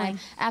all the time.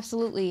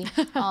 Absolutely.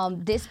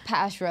 This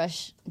pass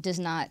rush does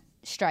not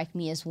strike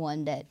me as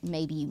one that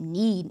maybe you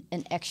need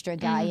an extra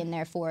guy in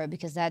there for,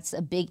 because that's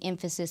a big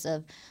emphasis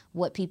of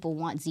what people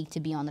want Zeke to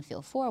be on the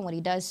field for and what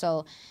he does.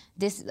 So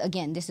this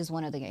is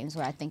one of the games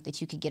where I think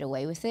that you could get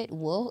away with it.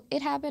 Will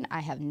it happen?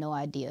 I have no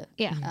idea.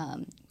 Yeah.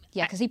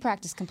 Because he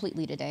practiced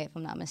completely today, if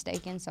I'm not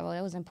mistaken, so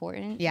that was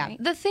important. Yeah.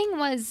 Right? The thing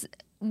was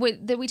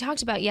that we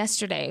talked about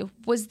yesterday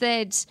was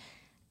that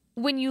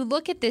when you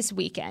look at this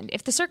weekend,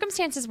 if the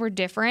circumstances were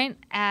different,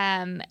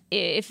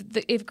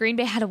 if Green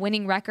Bay had a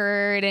winning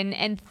record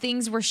and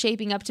things were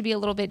shaping up to be a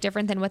little bit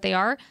different than what they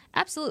are,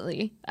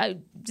 absolutely.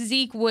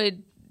 Zeke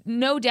would,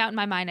 no doubt in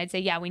my mind, I'd say,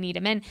 yeah, we need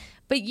him in.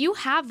 But you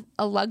have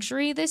a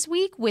luxury this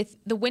week with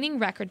the winning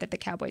record that the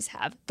Cowboys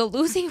have, the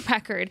losing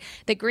record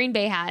that Green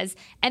Bay has,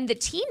 and the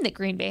team that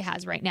Green Bay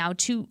has right now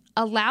to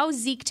allow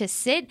Zeke to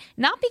sit,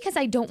 not because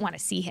I don't want to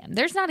see him.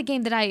 There's not a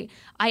game that I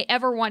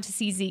ever want to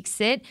see Zeke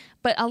sit,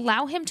 but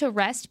allow him to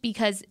rest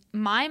because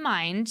my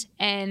mind,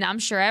 and I'm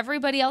sure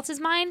everybody else's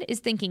mind,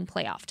 is thinking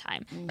playoff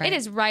time. Right. It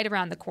is right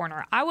around the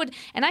corner.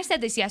 And I said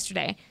this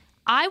yesterday,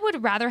 I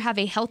would rather have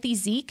a healthy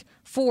Zeke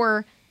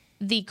for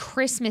the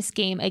Christmas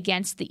game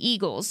against the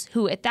Eagles,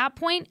 who at that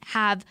point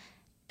have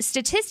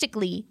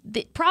statistically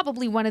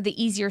probably one of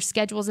the easier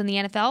schedules in the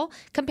NFL,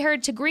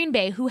 compared to Green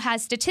Bay, who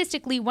has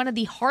statistically one of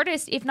the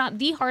hardest, if not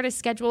the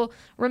hardest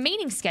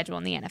remaining schedule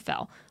in the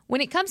NFL. When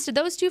it comes to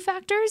those two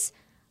factors,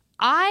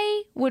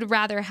 I would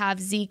rather have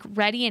Zeke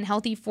ready and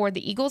healthy for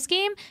the Eagles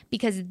game,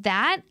 because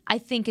that, I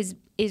think, is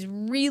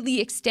really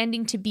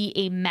extending to be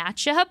a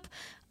matchup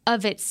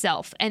of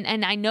itself.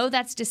 And I know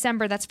that's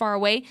December, that's far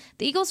away.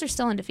 The Eagles are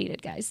still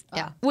undefeated, guys.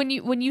 Yeah. When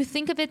you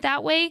think of it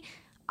that way,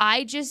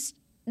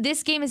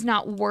 this game is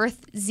not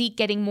worth Zeke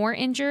getting more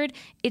injured.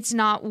 It's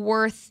not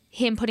worth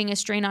him putting a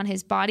strain on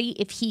his body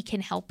if he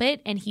can help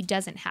it, and he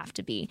doesn't have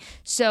to be.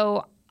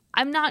 So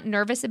I'm not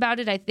nervous about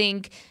it. I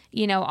think,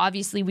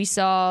 obviously we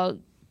saw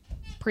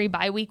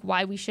pre-bye week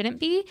why we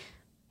shouldn't be,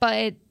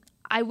 but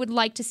I would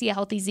like to see a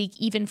healthy Zeke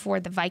even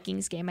for the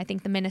Vikings game. I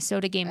think the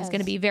Minnesota game is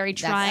going to be very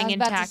trying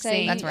and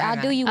taxing.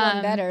 I'll do you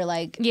one better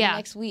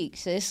next week.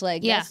 So it's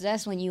like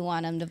that's when you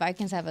want them. The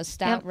Vikings have a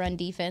stout run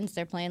defense.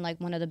 They're playing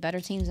like one of the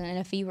better teams in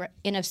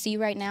NFC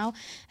right now.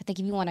 I think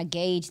if you want to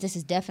gauge, this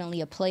is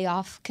definitely a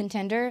playoff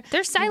contender.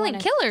 They're silent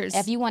killers.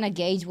 If you want to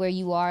gauge where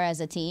you are as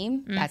a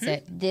team, that's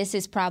it. This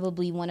is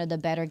probably one of the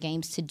better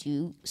games to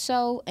do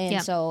so.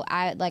 And so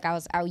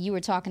you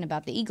were talking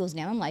about the Eagles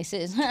now. I'm like,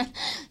 sis,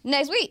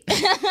 next week.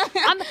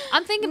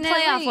 I'm thinking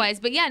playoff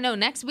wise, but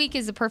next week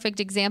is a perfect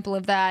example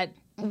of that.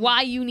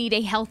 Why you need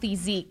a healthy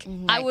Zeke.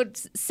 Right. I would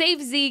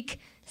save Zeke,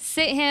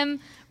 sit him,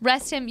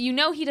 rest him.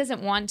 He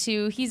doesn't want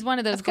to. He's one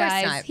of those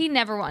guys. Not. He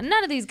never want.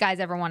 None of these guys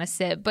ever want to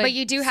sit. But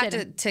you do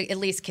have to at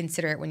least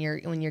consider it when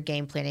you're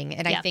game planning.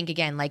 And I think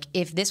again, like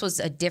if this was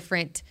a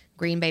different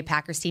Green Bay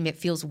Packers team, it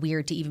feels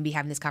weird to even be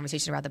having this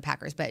conversation about the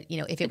Packers. But,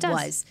 if it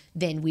was,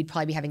 then we'd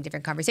probably be having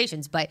different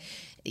conversations. But,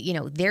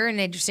 they're in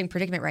an interesting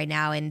predicament right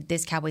now, and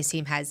this Cowboys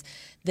team has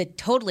the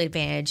total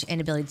advantage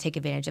and ability to take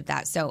advantage of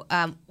that. So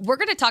we're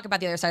going to talk about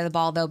the other side of the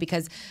ball, though,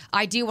 because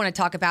I do want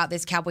to talk about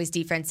this Cowboys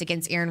defense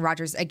against Aaron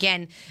Rodgers.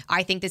 Again,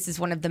 I think this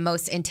is one of the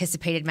most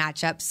anticipated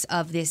matchups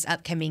of this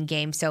upcoming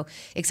game. So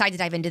excited to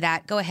dive into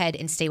that. Go ahead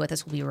and stay with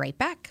us. We'll be right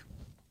back.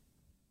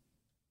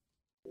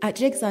 At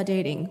Jigsaw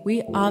Dating,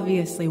 we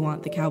obviously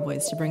want the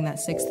Cowboys to bring that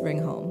sixth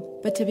ring home.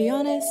 But to be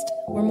honest,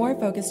 we're more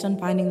focused on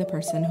finding the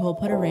person who will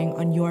put a ring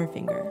on your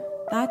finger.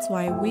 That's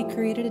why we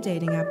created a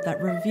dating app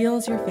that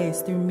reveals your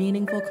face through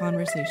meaningful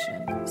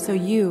conversation, so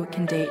you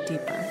can date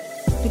deeper.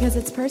 Because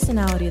it's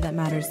personality that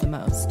matters the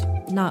most,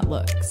 not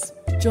looks.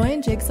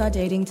 Join Jigsaw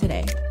Dating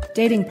today,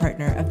 dating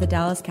partner of the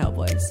Dallas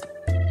Cowboys.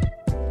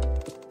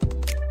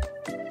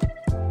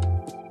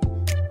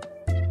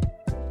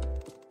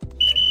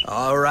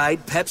 All right,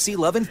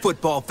 Pepsi-loving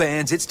football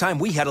fans, it's time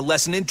we had a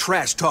lesson in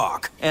trash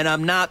talk. And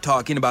I'm not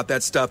talking about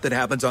that stuff that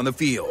happens on the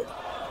field.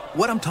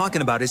 What I'm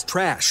talking about is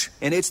trash,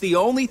 and it's the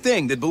only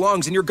thing that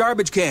belongs in your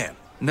garbage can.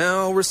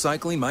 Now,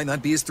 recycling might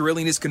not be as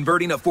thrilling as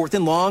converting a 4th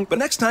and long, but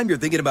next time you're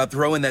thinking about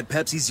throwing that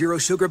Pepsi Zero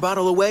Sugar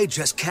bottle away,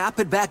 just cap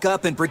it back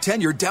up and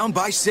pretend you're down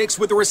by 6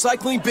 with the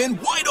recycling bin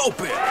wide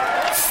open.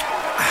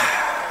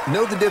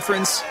 Know the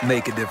difference?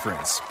 Make a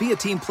difference. Be a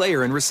team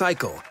player and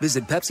recycle.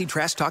 Visit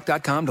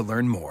PepsiTrashTalk.com to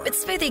learn more. With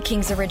Smoothie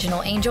King's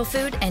original Angel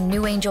Food and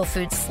new Angel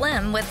Food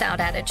Slim without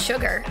added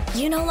sugar,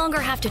 you no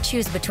longer have to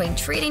choose between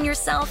treating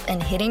yourself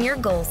and hitting your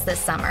goals this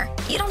summer.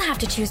 You don't have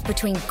to choose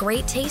between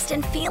great taste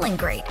and feeling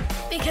great.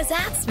 Because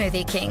at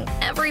Smoothie King,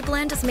 every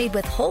blend is made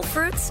with whole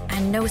fruits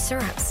and no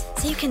syrups,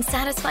 so you can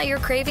satisfy your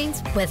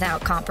cravings without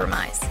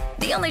compromise.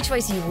 The only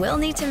choice you will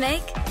need to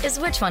make is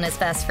which one is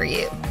best for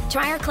you.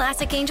 Try our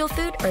classic Angel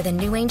Food or the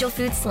new Angel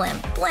Food Slim,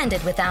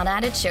 blended without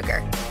added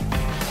sugar.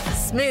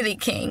 Smoothie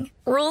King,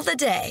 rule the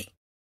day.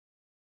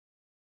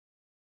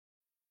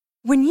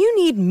 When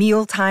you need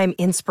mealtime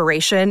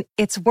inspiration,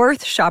 it's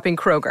worth shopping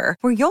Kroger,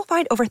 where you'll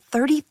find over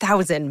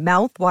 30,000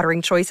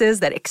 mouth-watering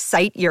choices that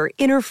excite your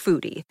inner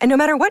foodie. And no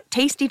matter what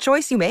tasty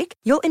choice you make,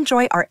 you'll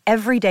enjoy our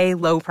everyday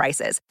low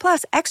prices,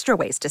 plus extra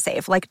ways to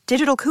save, like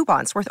digital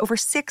coupons worth over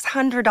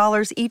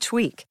 $600 each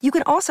week. You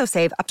can also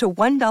save up to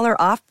 $1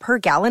 off per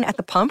gallon at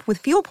the pump with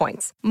fuel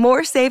points.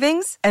 More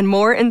savings and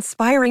more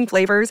inspiring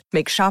flavors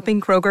make shopping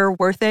Kroger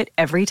worth it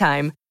every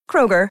time.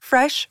 Kroger,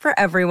 fresh for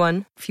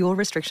everyone. Fuel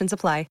restrictions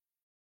apply.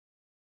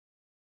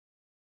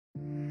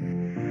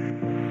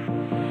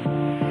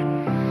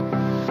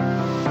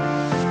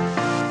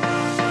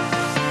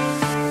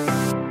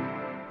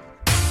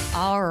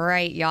 All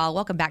right, y'all.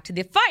 Welcome back to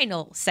the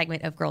final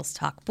segment of Girls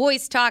Talk,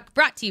 Boys Talk,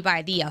 brought to you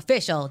by the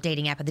official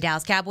dating app of the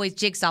Dallas Cowboys,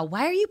 Jigsaw.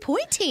 Why are you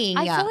pointing?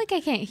 I feel like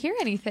I can't hear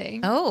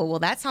anything. Oh, well,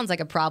 that sounds like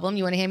a problem.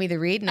 You want to hand me the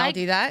read and I'll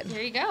do that?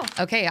 Here you go.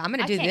 Okay, I'm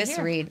going to do this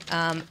read.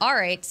 All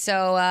right,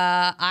 so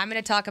I'm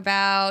going to talk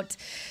about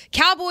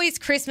Cowboys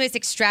Christmas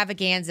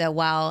extravaganza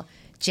while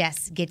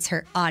Jess gets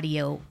her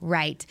audio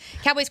right.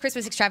 Cowboys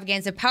Christmas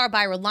Extravaganza, powered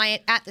by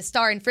Reliant at the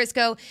Star in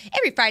Frisco,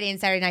 every Friday and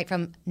Saturday night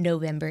from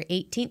November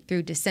 18th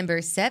through December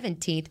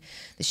 17th.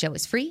 The show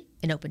is free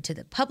and open to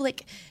the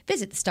public.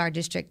 Visit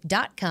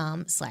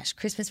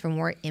thestardistrict.com/Christmas for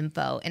more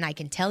info. And I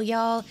can tell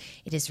y'all,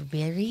 it is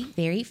very,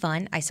 very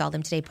fun. I saw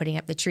them today putting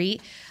up the tree.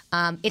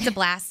 It's a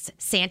blast.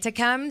 Santa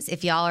comes.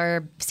 If y'all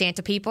are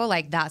Santa people,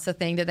 like that's the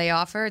thing that they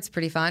offer. It's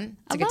pretty fun.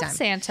 It's a good time.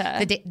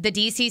 Santa. The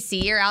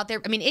DCC are out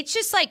there. I mean, it's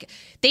just like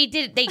they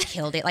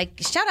killed it.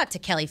 Like shout out to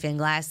Kelly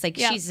Finglass. Like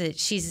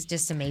she's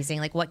just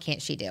amazing. Like what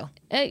can't she do?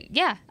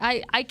 Yeah,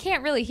 I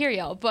can't really hear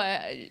y'all,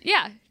 but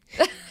yeah.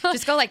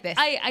 Just go like this.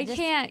 I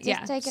can't.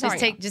 Just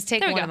take it. Just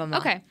take one of them.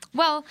 Okay.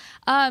 Well,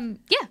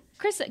 yeah.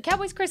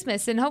 Cowboys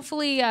Christmas, and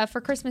hopefully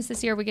for Christmas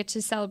this year we get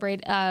to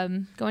celebrate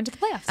going to the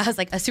playoffs. I was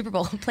like a Super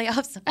Bowl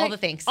playoffs, all the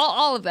things,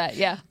 all of that.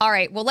 Yeah. All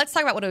right. Well, let's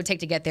talk about what it would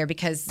take to get there,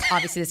 because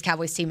obviously this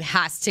Cowboys team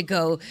has to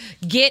go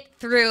get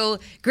through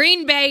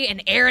Green Bay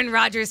and Aaron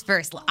Rodgers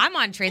first. I'm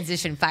on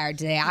transition fire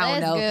today. I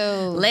don't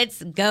know.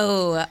 Let's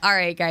go. All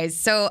right, guys.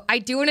 So I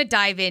do want to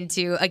dive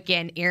into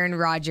again Aaron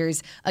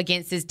Rodgers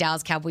against this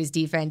Dallas Cowboys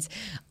defense.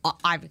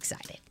 I'm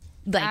excited.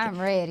 I'm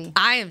ready.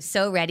 I am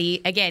so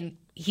ready. Again,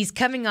 he's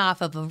coming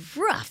off of a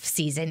rough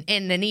season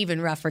and an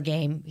even rougher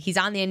game. He's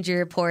on the injury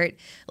report.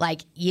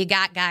 Like, you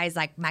got guys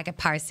like Micah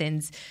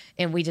Parsons,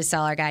 and we just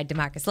saw our guy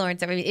DeMarcus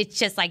Lawrence. I mean, it's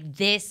just like,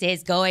 this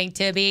is going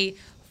to be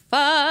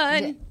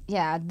fun.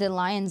 Yeah, the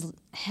Lions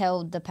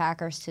held the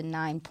Packers to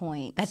 9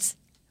 points. That's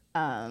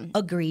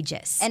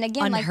egregious. And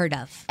again, unheard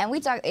of. And we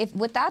talk, if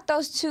without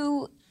those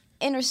 2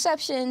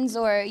 interceptions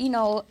or,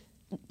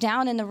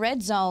 down in the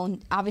red zone,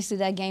 obviously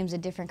that game's a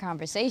different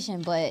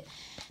conversation, but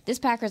this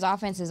Packers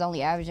offense is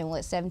only averaging,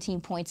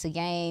 17 points a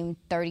game,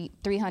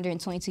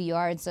 322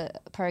 yards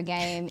per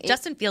game.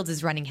 Justin Fields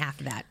is running half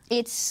of that.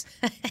 It's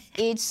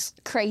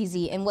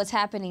crazy. And what's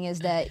happening is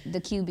that the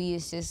QB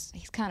is just,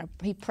 he's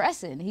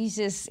pressing.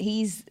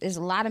 There's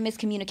a lot of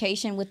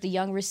miscommunication with the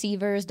young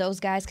receivers, those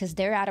guys, because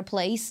they're out of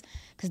place,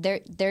 because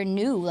they're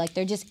new. Like,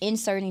 they're just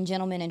inserting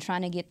gentlemen and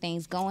trying to get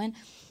things going.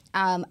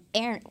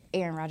 Aaron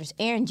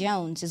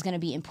Jones is going to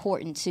be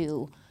important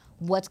to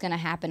what's going to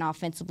happen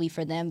offensively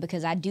for them,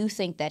 because I do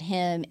think that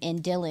him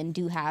and Dylan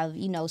do have,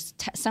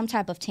 some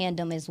type of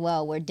tandem as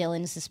well, where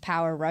Dylan is this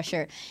power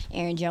rusher,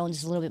 Aaron Jones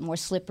is a little bit more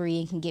slippery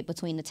and can get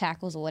between the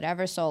tackles or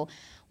whatever. So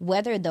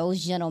whether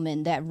those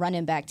gentlemen, that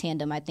running back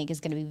tandem, I think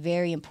is going to be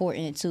very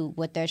important to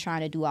what they're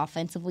trying to do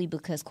offensively,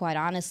 because quite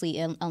honestly,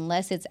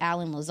 unless it's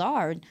Allen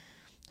Lazard,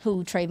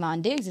 who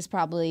Trayvon Diggs is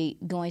probably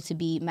going to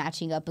be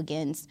matching up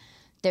against,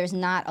 there's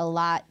not a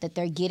lot that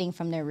they're getting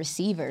from their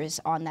receivers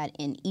on that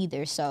end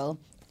either. So,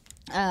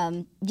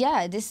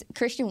 this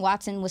Christian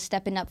Watson was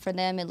stepping up for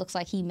them. It looks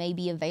like he may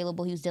be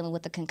available. He was dealing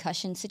with a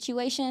concussion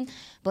situation.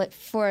 But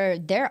for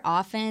their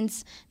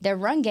offense, their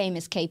run game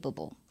is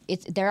capable.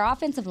 Their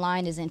offensive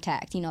line is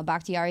intact.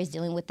 Bakhtiari is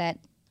dealing with that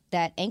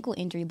ankle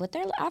injury, but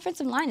their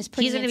offensive line is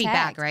pretty intact. He's going to be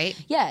back, right?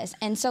 Yes,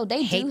 and so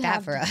they do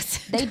have for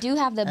us. They do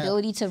have the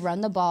ability to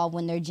run the ball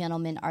when their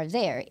gentlemen are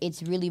there.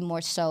 It's really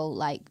more so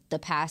like the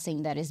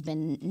passing that has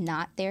been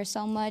not there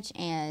so much,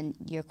 and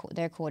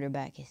their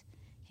quarterback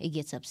he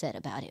gets upset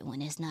about it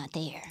when it's not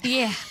there.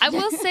 Yeah. I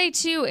will say,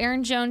 too,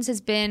 Aaron Jones has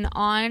been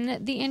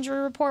on the injury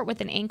report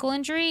with an ankle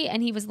injury,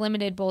 and he was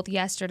limited both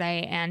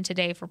yesterday and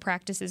today for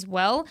practice as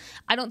well.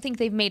 I don't think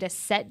they've made a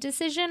set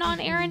decision on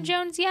Aaron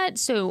Jones yet.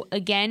 So,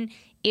 again,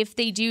 If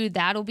they do,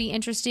 that'll be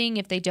interesting.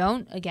 If they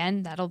don't,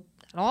 again, that'll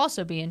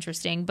also be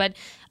interesting. But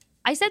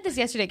I said this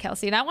yesterday,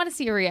 Kelsey, and I want to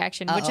see your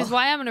reaction, which is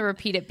why I'm going to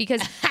repeat it,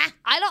 because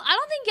I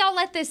don't think y'all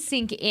let this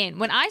sink in.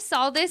 When I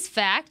saw this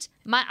fact,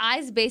 my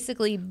eyes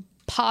basically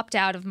popped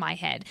out of my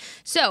head.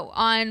 So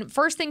on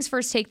First Things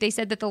First Take, they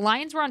said that the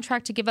Lions were on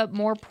track to give up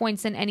more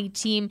points than any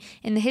team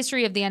in the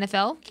history of the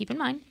NFL. Keep in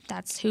mind,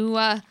 that's who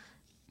the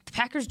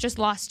Packers just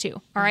lost to.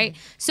 All right.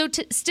 So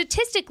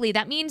statistically,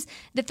 that means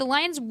that the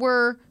Lions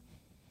were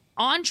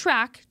on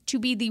track to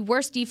be the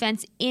worst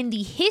defense in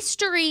the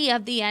history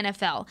of the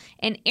NFL.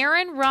 And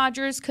Aaron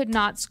Rodgers could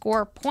not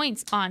score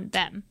points on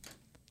them.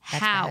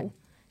 That's how?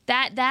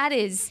 That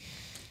is,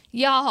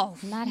 y'all.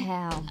 Not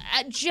how.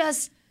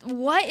 Just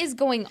what is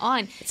going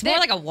on? It's more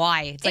like a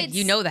why. It's like,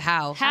 you know, the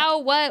how. How,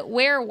 what,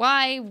 where,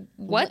 why,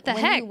 what the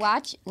heck?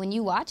 When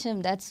you watch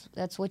him, that's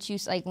what you,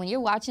 like, when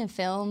you're watching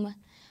film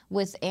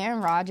with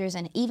Aaron Rodgers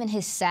and even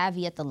his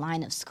savvy at the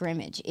line of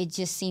scrimmage, it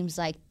just seems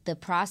like the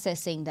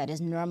processing that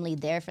is normally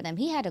there for them.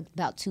 He had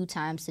about 2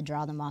 times to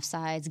draw them off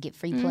sides, get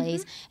free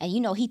plays, and, you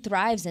know, he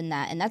thrives in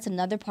that. And that's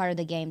another part of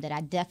the game that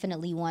I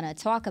definitely want to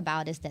talk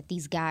about, is that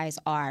these guys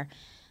are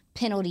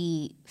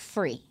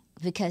penalty-free.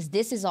 Because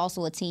this is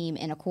also a team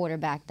and a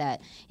quarterback that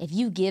if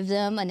you give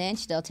them an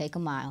inch, they'll take a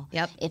mile.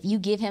 Yep. If you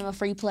give him a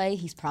free play,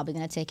 he's probably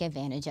going to take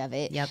advantage of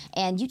it. Yep.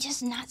 And you're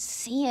just not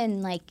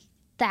seeing, like,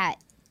 that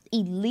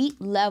elite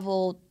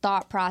level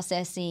thought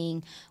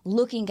processing,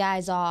 looking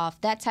guys off,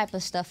 that type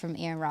of stuff from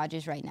Aaron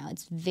Rodgers right now.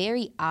 It's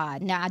very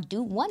odd. Now,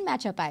 one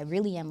matchup I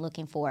really am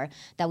looking for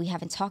that we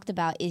haven't talked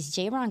about is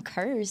Jayron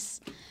Kearse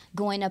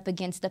going up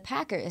against the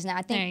Packers. Now,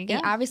 I think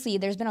obviously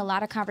there's been a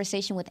lot of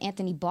conversation with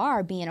Anthony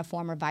Barr being a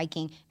former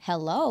Viking.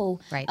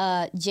 Right.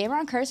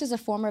 Jayron Kearse is a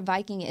former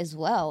Viking as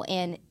well,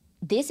 and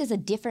this is a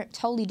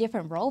totally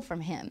different role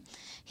from him.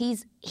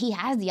 He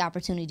has the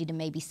opportunity to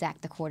maybe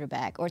sack the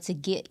quarterback or to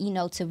get,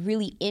 to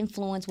really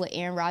influence what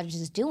Aaron Rodgers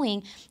is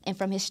doing. And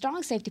from his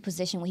strong safety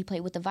position when he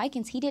played with the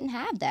Vikings, he didn't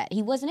have that.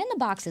 He wasn't in the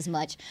box as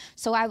much.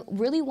 So I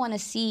really want to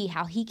see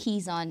how he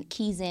keys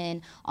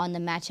in on the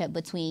matchup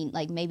between,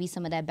 like, maybe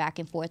some of that back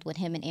and forth with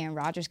him and Aaron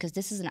Rodgers, because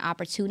this is an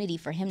opportunity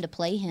for him to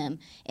play him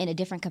in a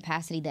different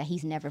capacity that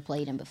he's never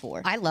played in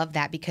before. I love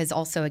that, because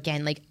also,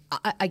 again, like,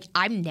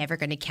 I'm never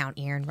going to count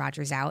Aaron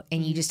Rodgers out.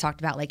 And you just talked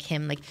about, like,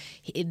 him, like,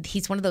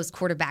 he's one of those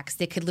quarterbacks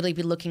that could literally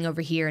be looking over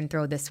here and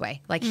throw this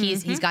way. Like,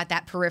 he's got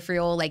that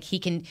peripheral, like, he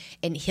can,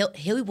 and he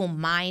will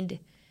mind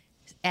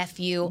F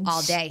you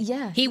all day.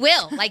 Yeah. He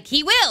will. Like,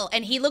 he will.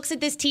 And he looks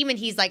at this team and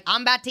he's like,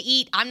 I'm about to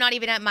eat. I'm not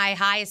even at my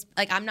highest,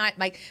 like, I'm not,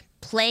 like,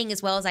 playing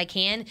as well as I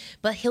can,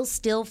 but he'll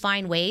still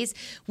find ways,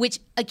 which,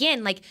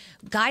 again, like,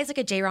 guys like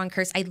a Jayron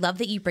Kearse, I love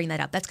that you bring that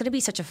up. That's going to be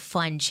such a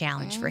fun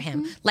challenge for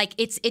him. Like,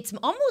 it's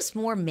almost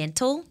more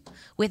mental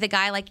with a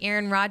guy like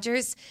Aaron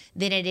Rodgers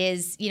than it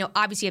is,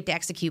 obviously you have to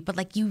execute, but,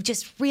 like, you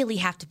just really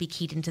have to be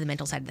keyed into the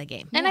mental side of the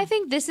game. And I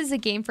think this is a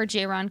game for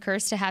Jayron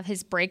Kearse to have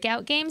his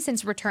breakout game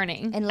since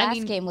returning. And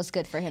last game was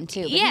good for him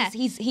too. But yeah.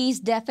 He's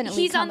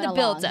definitely on the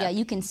build-up. Yeah,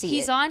 you can see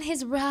he's on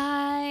his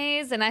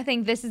rise, and I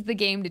think this is the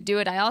game to do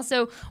it. I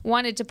also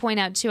wanted to point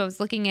out too, I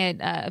was looking at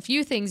a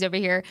few things over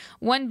here.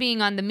 One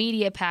being on the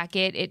media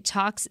packet, it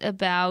talks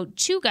about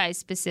 2 guys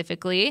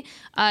specifically.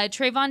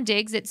 Trayvon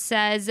Diggs, it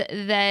says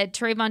that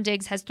Trayvon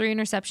Diggs has 3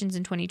 interceptions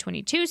in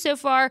 2022 so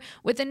far.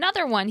 With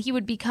another one, he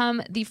would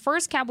become the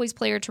first Cowboys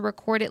player to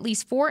record at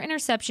least 4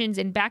 interceptions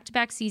in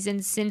back-to-back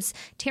seasons since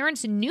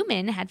Terrence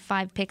Newman had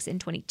 5 picks in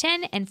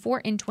 2010 and 4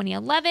 in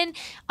 2011.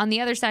 On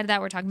the other side of that,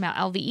 we're talking about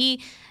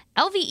LVE.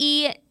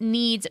 LVE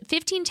needs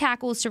 15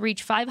 tackles to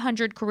reach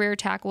 500 career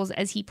tackles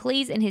as he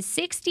plays in his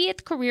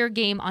 60th career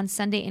game on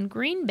Sunday in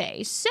Green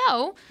Bay.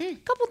 So, a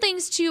couple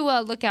things to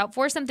look out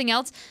for. Something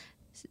else.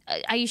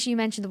 Aisha, you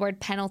mentioned the word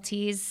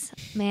penalties.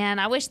 Man,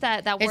 I wish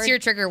that word... It's your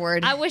trigger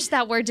word. I wish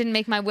that word didn't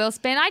make my wheel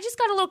spin. I just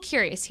got a little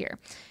curious here.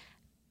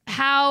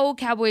 How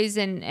Cowboys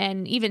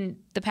and even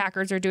the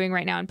Packers are doing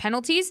right now in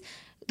penalties.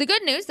 The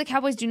good news, the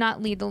Cowboys do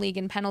not lead the league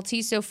in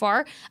penalties so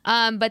far,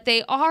 but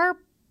they are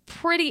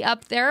pretty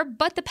up there,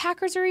 but the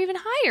Packers are even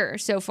higher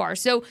so far.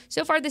 So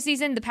far this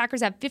season, the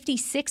Packers have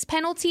 56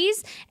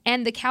 penalties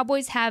and the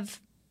Cowboys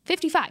have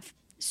 55.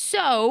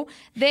 So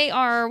they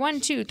are 1,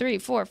 2, 3,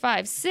 4,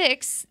 5,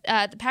 6.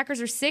 The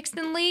Packers are 6th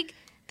in the league.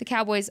 The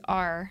Cowboys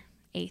are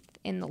 8th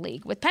in the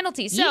league with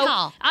penalties. So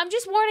Yeehaw. I'm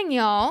just warning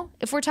y'all,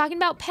 if we're talking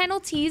about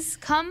penalties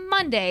come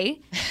Monday,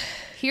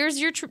 here's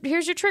your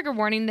trigger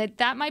warning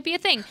that might be a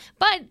thing.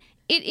 But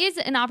it is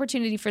an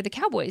opportunity for the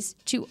Cowboys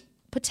to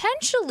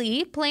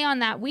potentially play on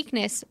that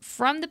weakness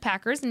from the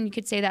Packers, and you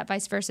could say that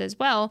vice versa as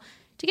well,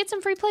 to get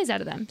some free plays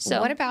out of them. So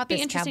what about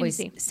this Cowboys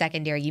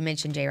secondary? You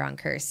mentioned Jayron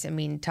Kearse. I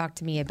mean, talk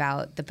to me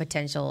about the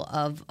potential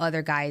of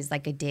other guys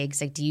like a Diggs.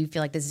 Like, do you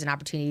feel like this is an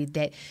opportunity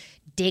that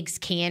Diggs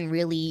can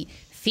really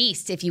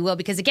feast, if you will,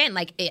 because again,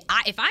 like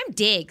if I'm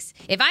Diggs,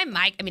 if I'm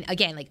Mike, I mean,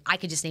 again, like I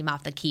could just name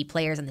off the key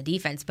players on the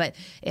defense, but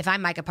if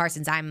I'm Micah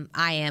Parsons,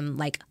 I am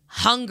like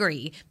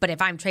hungry. But if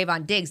I'm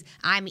Trayvon Diggs,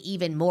 I'm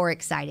even more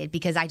excited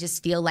because I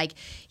just feel like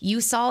you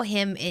saw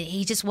him,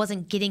 he just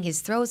wasn't getting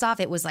his throws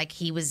off. It was like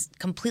he was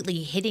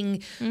completely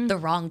hitting the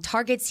wrong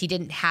targets. He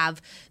didn't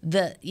have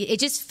it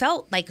just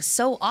felt like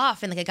so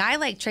off. And like a guy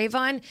like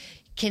Trayvon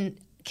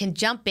can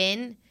jump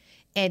in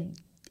and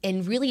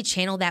really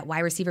channel that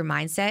wide receiver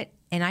mindset.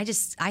 And I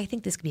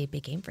think this could be a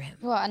big game for him.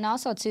 Well, and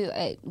also, too,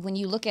 when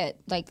you look at,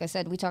 like I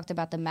said, we talked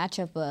about the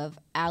matchup of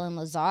Allen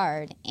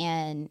Lazard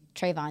and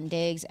Trayvon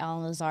Diggs.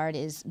 Allen Lazard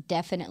is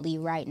definitely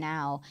right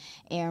now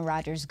Aaron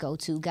Rodgers'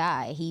 go-to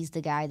guy. He's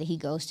the guy that he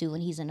goes to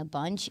when he's in a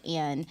bunch.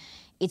 And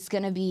it's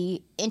going to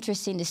be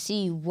interesting to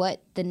see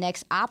what the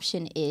next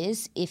option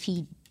is if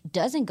he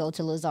doesn't go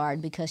to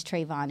Lazard because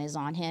Trayvon is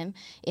on him,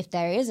 if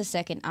there is a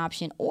second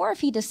option, or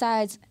if he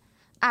decides,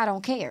 I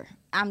don't care.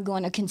 I'm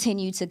going to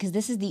continue to, because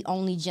this is the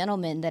only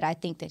gentleman that I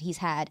think that he's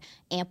had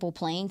ample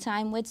playing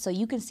time with. So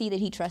you can see that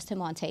he trusts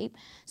him on tape.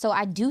 So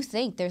I do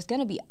think there's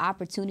going to be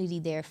opportunity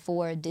there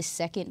for this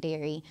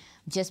secondary,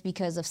 just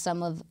because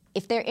of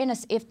if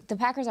the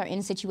Packers are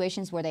in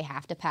situations where they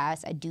have to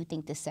pass, I do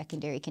think the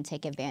secondary can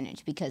take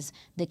advantage because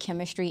the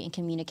chemistry and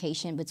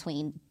communication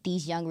between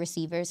these young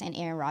receivers and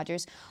Aaron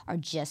Rodgers are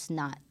just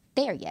not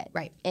there yet.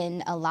 Right.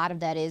 And a lot of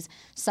that is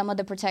some of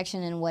the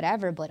protection and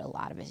whatever, but a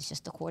lot of it is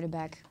just the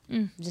quarterback,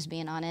 just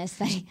being honest.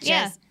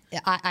 Yes.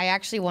 I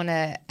actually want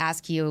to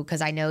ask you,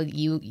 because I know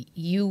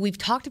we've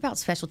talked about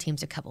special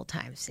teams a couple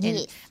times.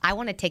 And I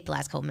want to take the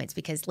last couple minutes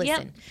because,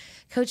 listen,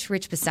 Coach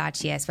Rich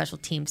Bisaccia, special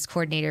teams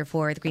coordinator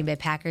for the Green Bay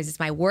Packers, is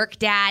my work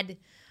dad.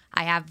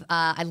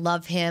 I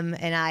love him,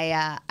 and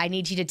I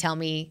need you to tell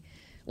me.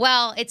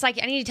 Well, it's like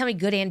I need you to tell me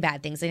good and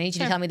bad things. I need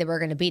you to tell me that we're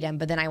going to beat him,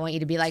 but then I want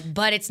you to be like,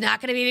 but it's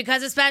not going to be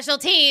because of special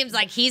teams.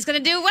 Like, he's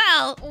going to do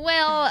well.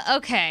 Well,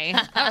 okay.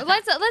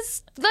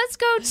 Let's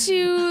go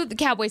to the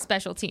Cowboys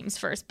special teams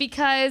first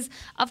because,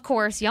 of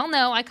course, y'all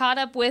know I caught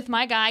up with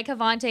my guy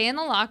Cavante in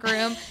the locker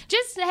room.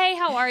 Just, hey,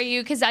 how are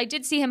you? Because I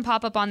did see him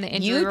pop up on the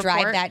injury report.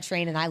 You drive that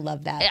train, and I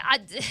love that.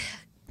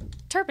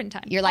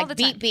 Turpentine. You're like,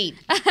 beat.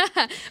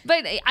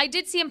 But I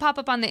did see him pop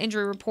up on the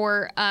injury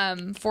report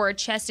for a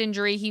chest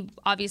injury. He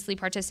obviously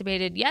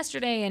participated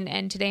yesterday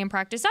and today in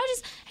practice. So I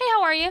just, hey,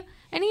 how are you?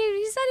 And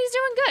he said he's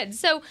doing good.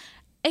 So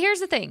here's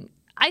the thing.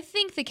 I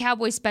think the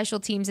Cowboys special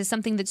teams is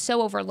something that's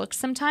so overlooked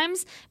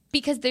sometimes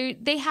because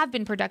they have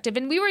been productive.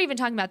 And we were even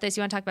talking about this.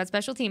 You want to talk about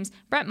special teams?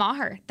 Brett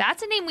Maher.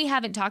 That's a name we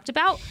haven't talked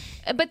about,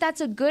 but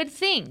that's a good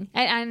thing.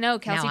 And I know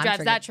Kelsey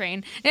drives that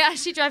train. Yeah,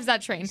 she drives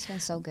that train. It's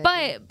been so good.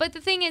 But the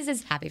thing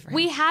is happy for him.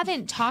 We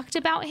haven't talked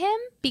about him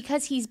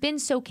because he's been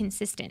so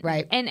consistent.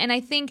 Right. And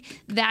I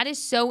think that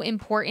is so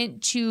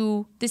important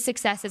to the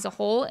success as a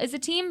whole as a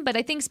team. But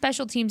I think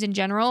special teams in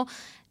general,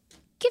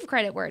 give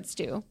credit where it's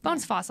due.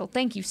 Bones Fossil,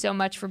 thank you so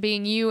much for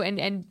being you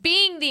and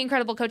being the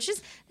incredible coach.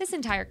 Just this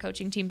entire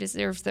coaching team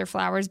deserves their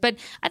flowers. But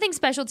I think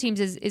special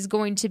teams is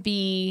going to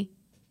be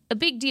a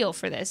big deal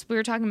for this. We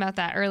were talking about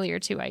that earlier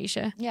too,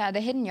 Aisha. Yeah,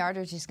 the hidden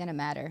yardage is going to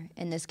matter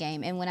in this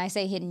game. And when I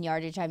say hidden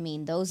yardage, I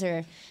mean those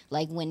are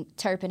like when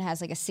Turpin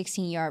has like a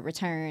 16-yard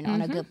return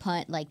on a good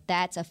punt, like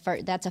that's a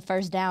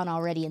first down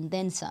already and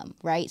then some,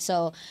 right?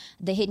 So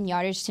the hidden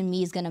yardage to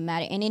me is going to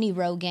matter. In any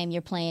road game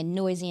you're playing,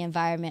 noisy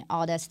environment,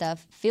 all that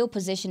stuff, field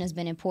position has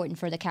been important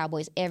for the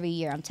Cowboys every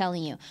year. I'm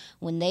telling you,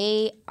 when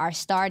they are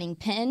starting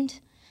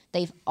pinned,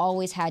 they've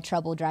always had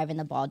trouble driving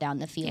the ball down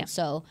the field. Yeah.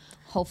 So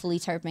hopefully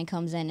Turpin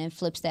comes in and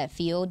flips that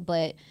field.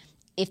 But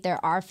if there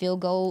are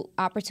field goal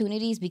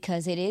opportunities,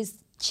 because it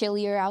is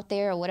chillier out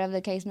there or whatever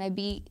the case may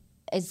be,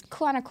 it's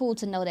kind of cool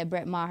to know that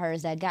Brett Maher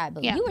is that guy.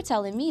 But you were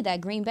telling me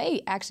that Green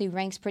Bay actually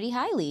ranks pretty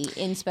highly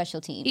in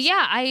special teams.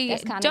 Yeah, I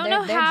don't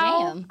know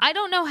how. I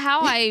don't know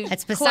how I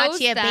That's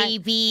Bisaccia,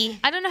 baby.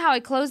 I don't know how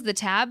I closed the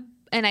tab.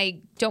 And I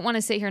don't want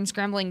to sit here and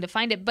scrambling to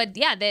find it. But,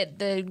 yeah,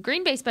 the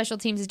Green Bay special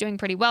teams is doing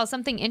pretty well.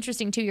 Something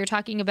interesting, too, you're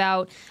talking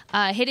about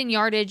hidden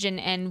yardage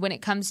and when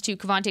it comes to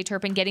Cavante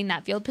Turpin getting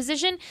that field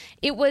position.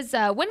 It was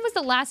when was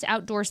the last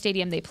outdoor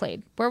stadium they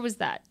played? Where was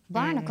that?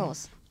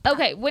 Barnacles.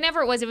 Okay,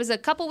 whenever it was a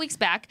couple weeks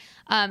back.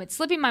 It's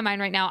slipping my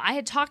mind right now. I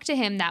had talked to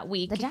him that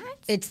week. The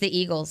Giants? It's the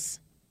Eagles.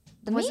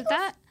 Was it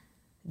that?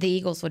 The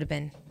Eagles would have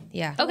been.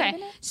 Yeah. Okay.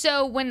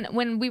 So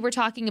when we were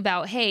talking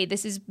about, hey,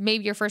 this is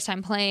maybe your first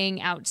time playing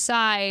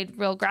outside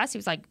real grass, he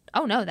was like,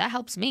 oh, no, that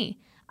helps me.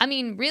 I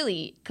mean,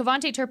 really,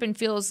 Cavante Turpin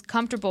feels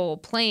comfortable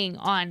playing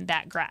on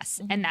that grass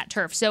and that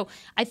turf. So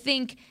I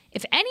think,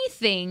 if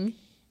anything,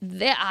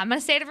 I'm going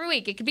to say it every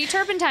week. It could be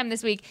Turpin time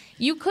this week.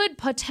 You could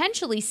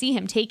potentially see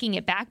him taking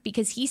it back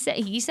because he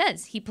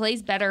says he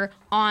plays better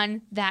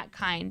on that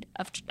kind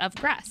of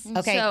grass.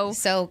 Okay,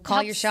 so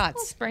call your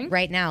shots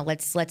right now.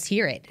 Let's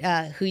hear it.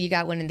 Who you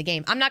got winning the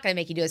game? I'm not going to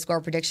make you do a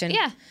score prediction.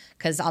 Yeah.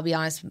 Because I'll be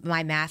honest,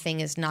 my mathing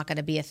is not going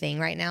to be a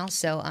thing right now.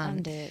 So,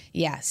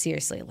 yeah,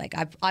 seriously. Like,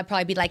 I'd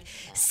probably be like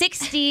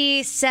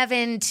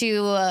 67 to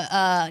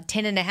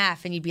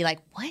 10.5, and you'd be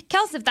like, what?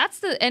 Kels, if that's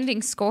the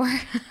ending score...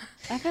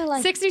 I feel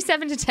like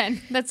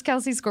 67-10. That's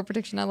Kelsey's score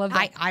prediction. I love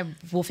that. I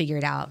will figure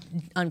it out.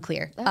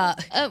 Unclear.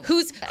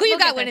 Who you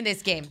got winning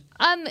this game?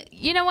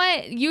 You know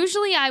what?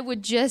 Usually I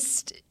would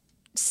just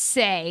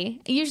say,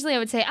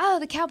 oh,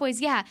 the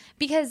Cowboys, yeah,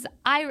 because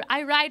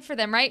I ride for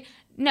them, right?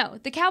 No,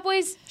 the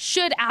Cowboys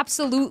should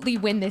absolutely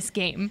win this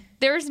game.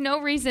 There's no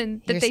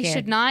reason that they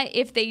should not.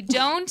 If they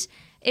don't,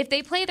 if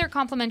they play their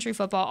complimentary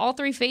football, all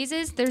 3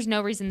 phases, there's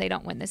no reason they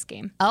don't win this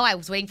game. Oh, I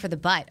was waiting for the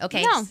but.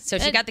 Okay, no, so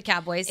she got the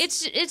Cowboys.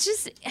 It's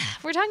just,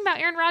 we're talking about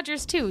Aaron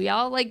Rodgers too,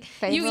 y'all. Like,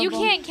 you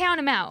can't count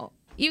him out.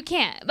 You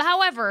can't.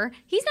 However,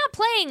 he's not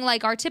playing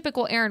like our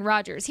typical Aaron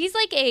Rodgers. He's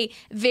like a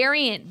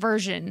variant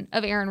version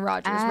of Aaron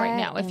Rodgers right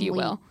now, if you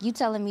will. You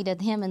telling me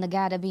that him and the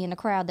guy that be in the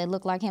crowd that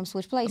look like him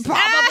switch places?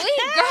 Probably.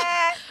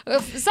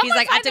 He's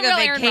like, I took a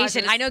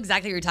vacation. I know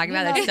exactly what you're talking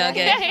about. That's so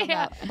good.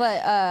 Yeah.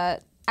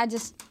 But I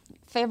just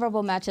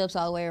favorable matchups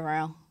all the way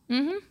around.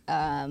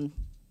 Mm-hmm.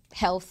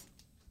 Health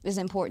is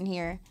important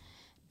here.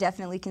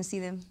 Definitely can see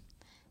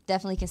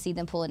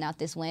them pulling out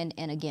this win.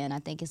 And again, I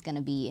think it's going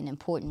to be an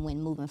important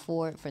win moving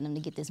forward for them to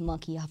get this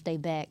monkey off their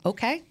back.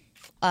 Okay.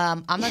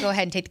 I'm going to go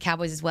ahead and take the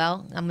Cowboys as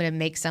well. I'm going to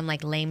make some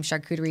like lame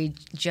charcuterie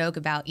joke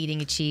about eating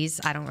a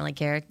cheese. I don't really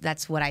care.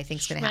 That's what I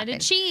think is going to happen.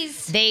 Shredded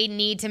cheese. They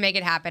need to make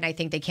it happen. I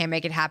think they can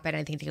make it happen.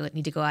 I think they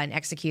need to go out and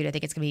execute. I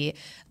think it's going to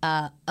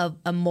be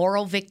a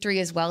moral victory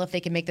as well if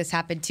they can make this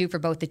happen too for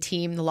both the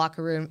team, the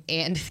locker room,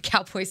 and the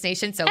Cowboys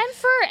Nation. So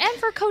and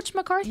for Coach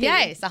McCarthy.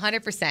 Yes,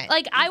 100%.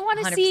 Like I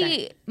want to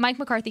see Mike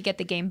McCarthy get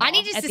the game ball. I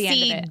need just to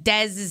see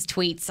Dez's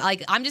tweets.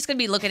 Like I'm just going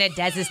to be looking at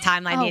Dez's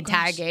timeline the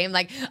entire game.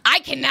 Like I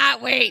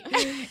cannot wait.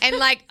 And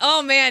like,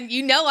 oh man,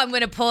 I'm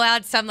going to pull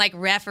out some like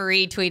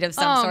referee tweet of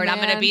some sort. Man.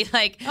 I'm going to be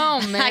like,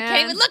 oh man, I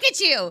can't even look at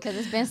you because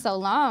it's been so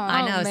long.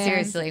 I know,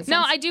 seriously.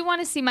 No, I do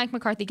want to see Mike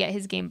McCarthy get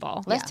his game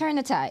ball. Let's turn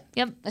the tide.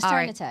 Yep, let's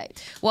turn the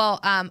tide. Well,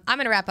 I'm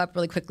going to wrap up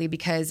really quickly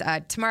because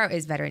tomorrow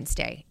is Veterans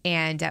Day,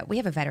 and we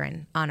have a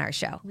veteran on our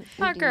show,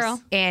 our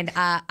girl. And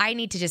I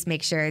need to just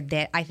make sure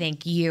that I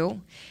thank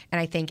you,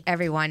 and I thank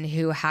everyone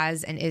who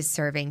has and is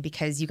serving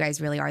because you guys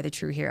really are the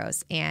true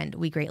heroes, and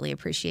we greatly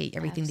appreciate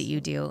everything that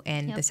you do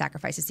and the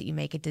sacrifices that you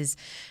make. It does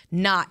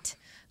not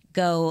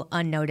go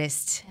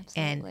unnoticed.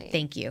 Absolutely. And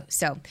thank you.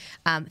 So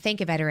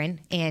thank a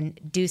veteran and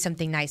do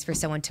something nice for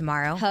someone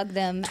tomorrow. Hug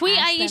them. Tweet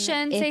Aisha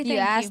and say thank you. If you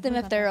ask them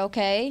if they're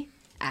okay,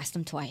 ask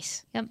them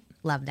twice. Yep.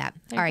 Love that.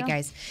 All right,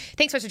 guys.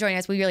 Thanks so much for joining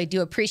us. We really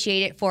do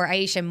appreciate it. For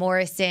Aisha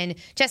Morrison,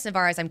 Jess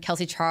Navarez, I'm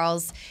Kelsey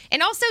Charles,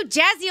 and also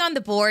Jazzy on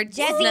the board.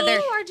 Another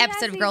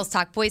episode of Girls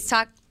Talk, Boys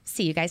Talk.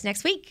 See you guys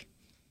next week.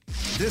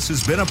 This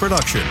has been a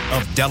production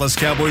of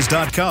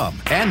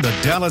DallasCowboys.com and the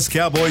Dallas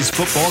Cowboys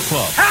Football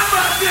Club. How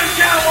about this,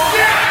 Cowboys?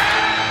 Yeah!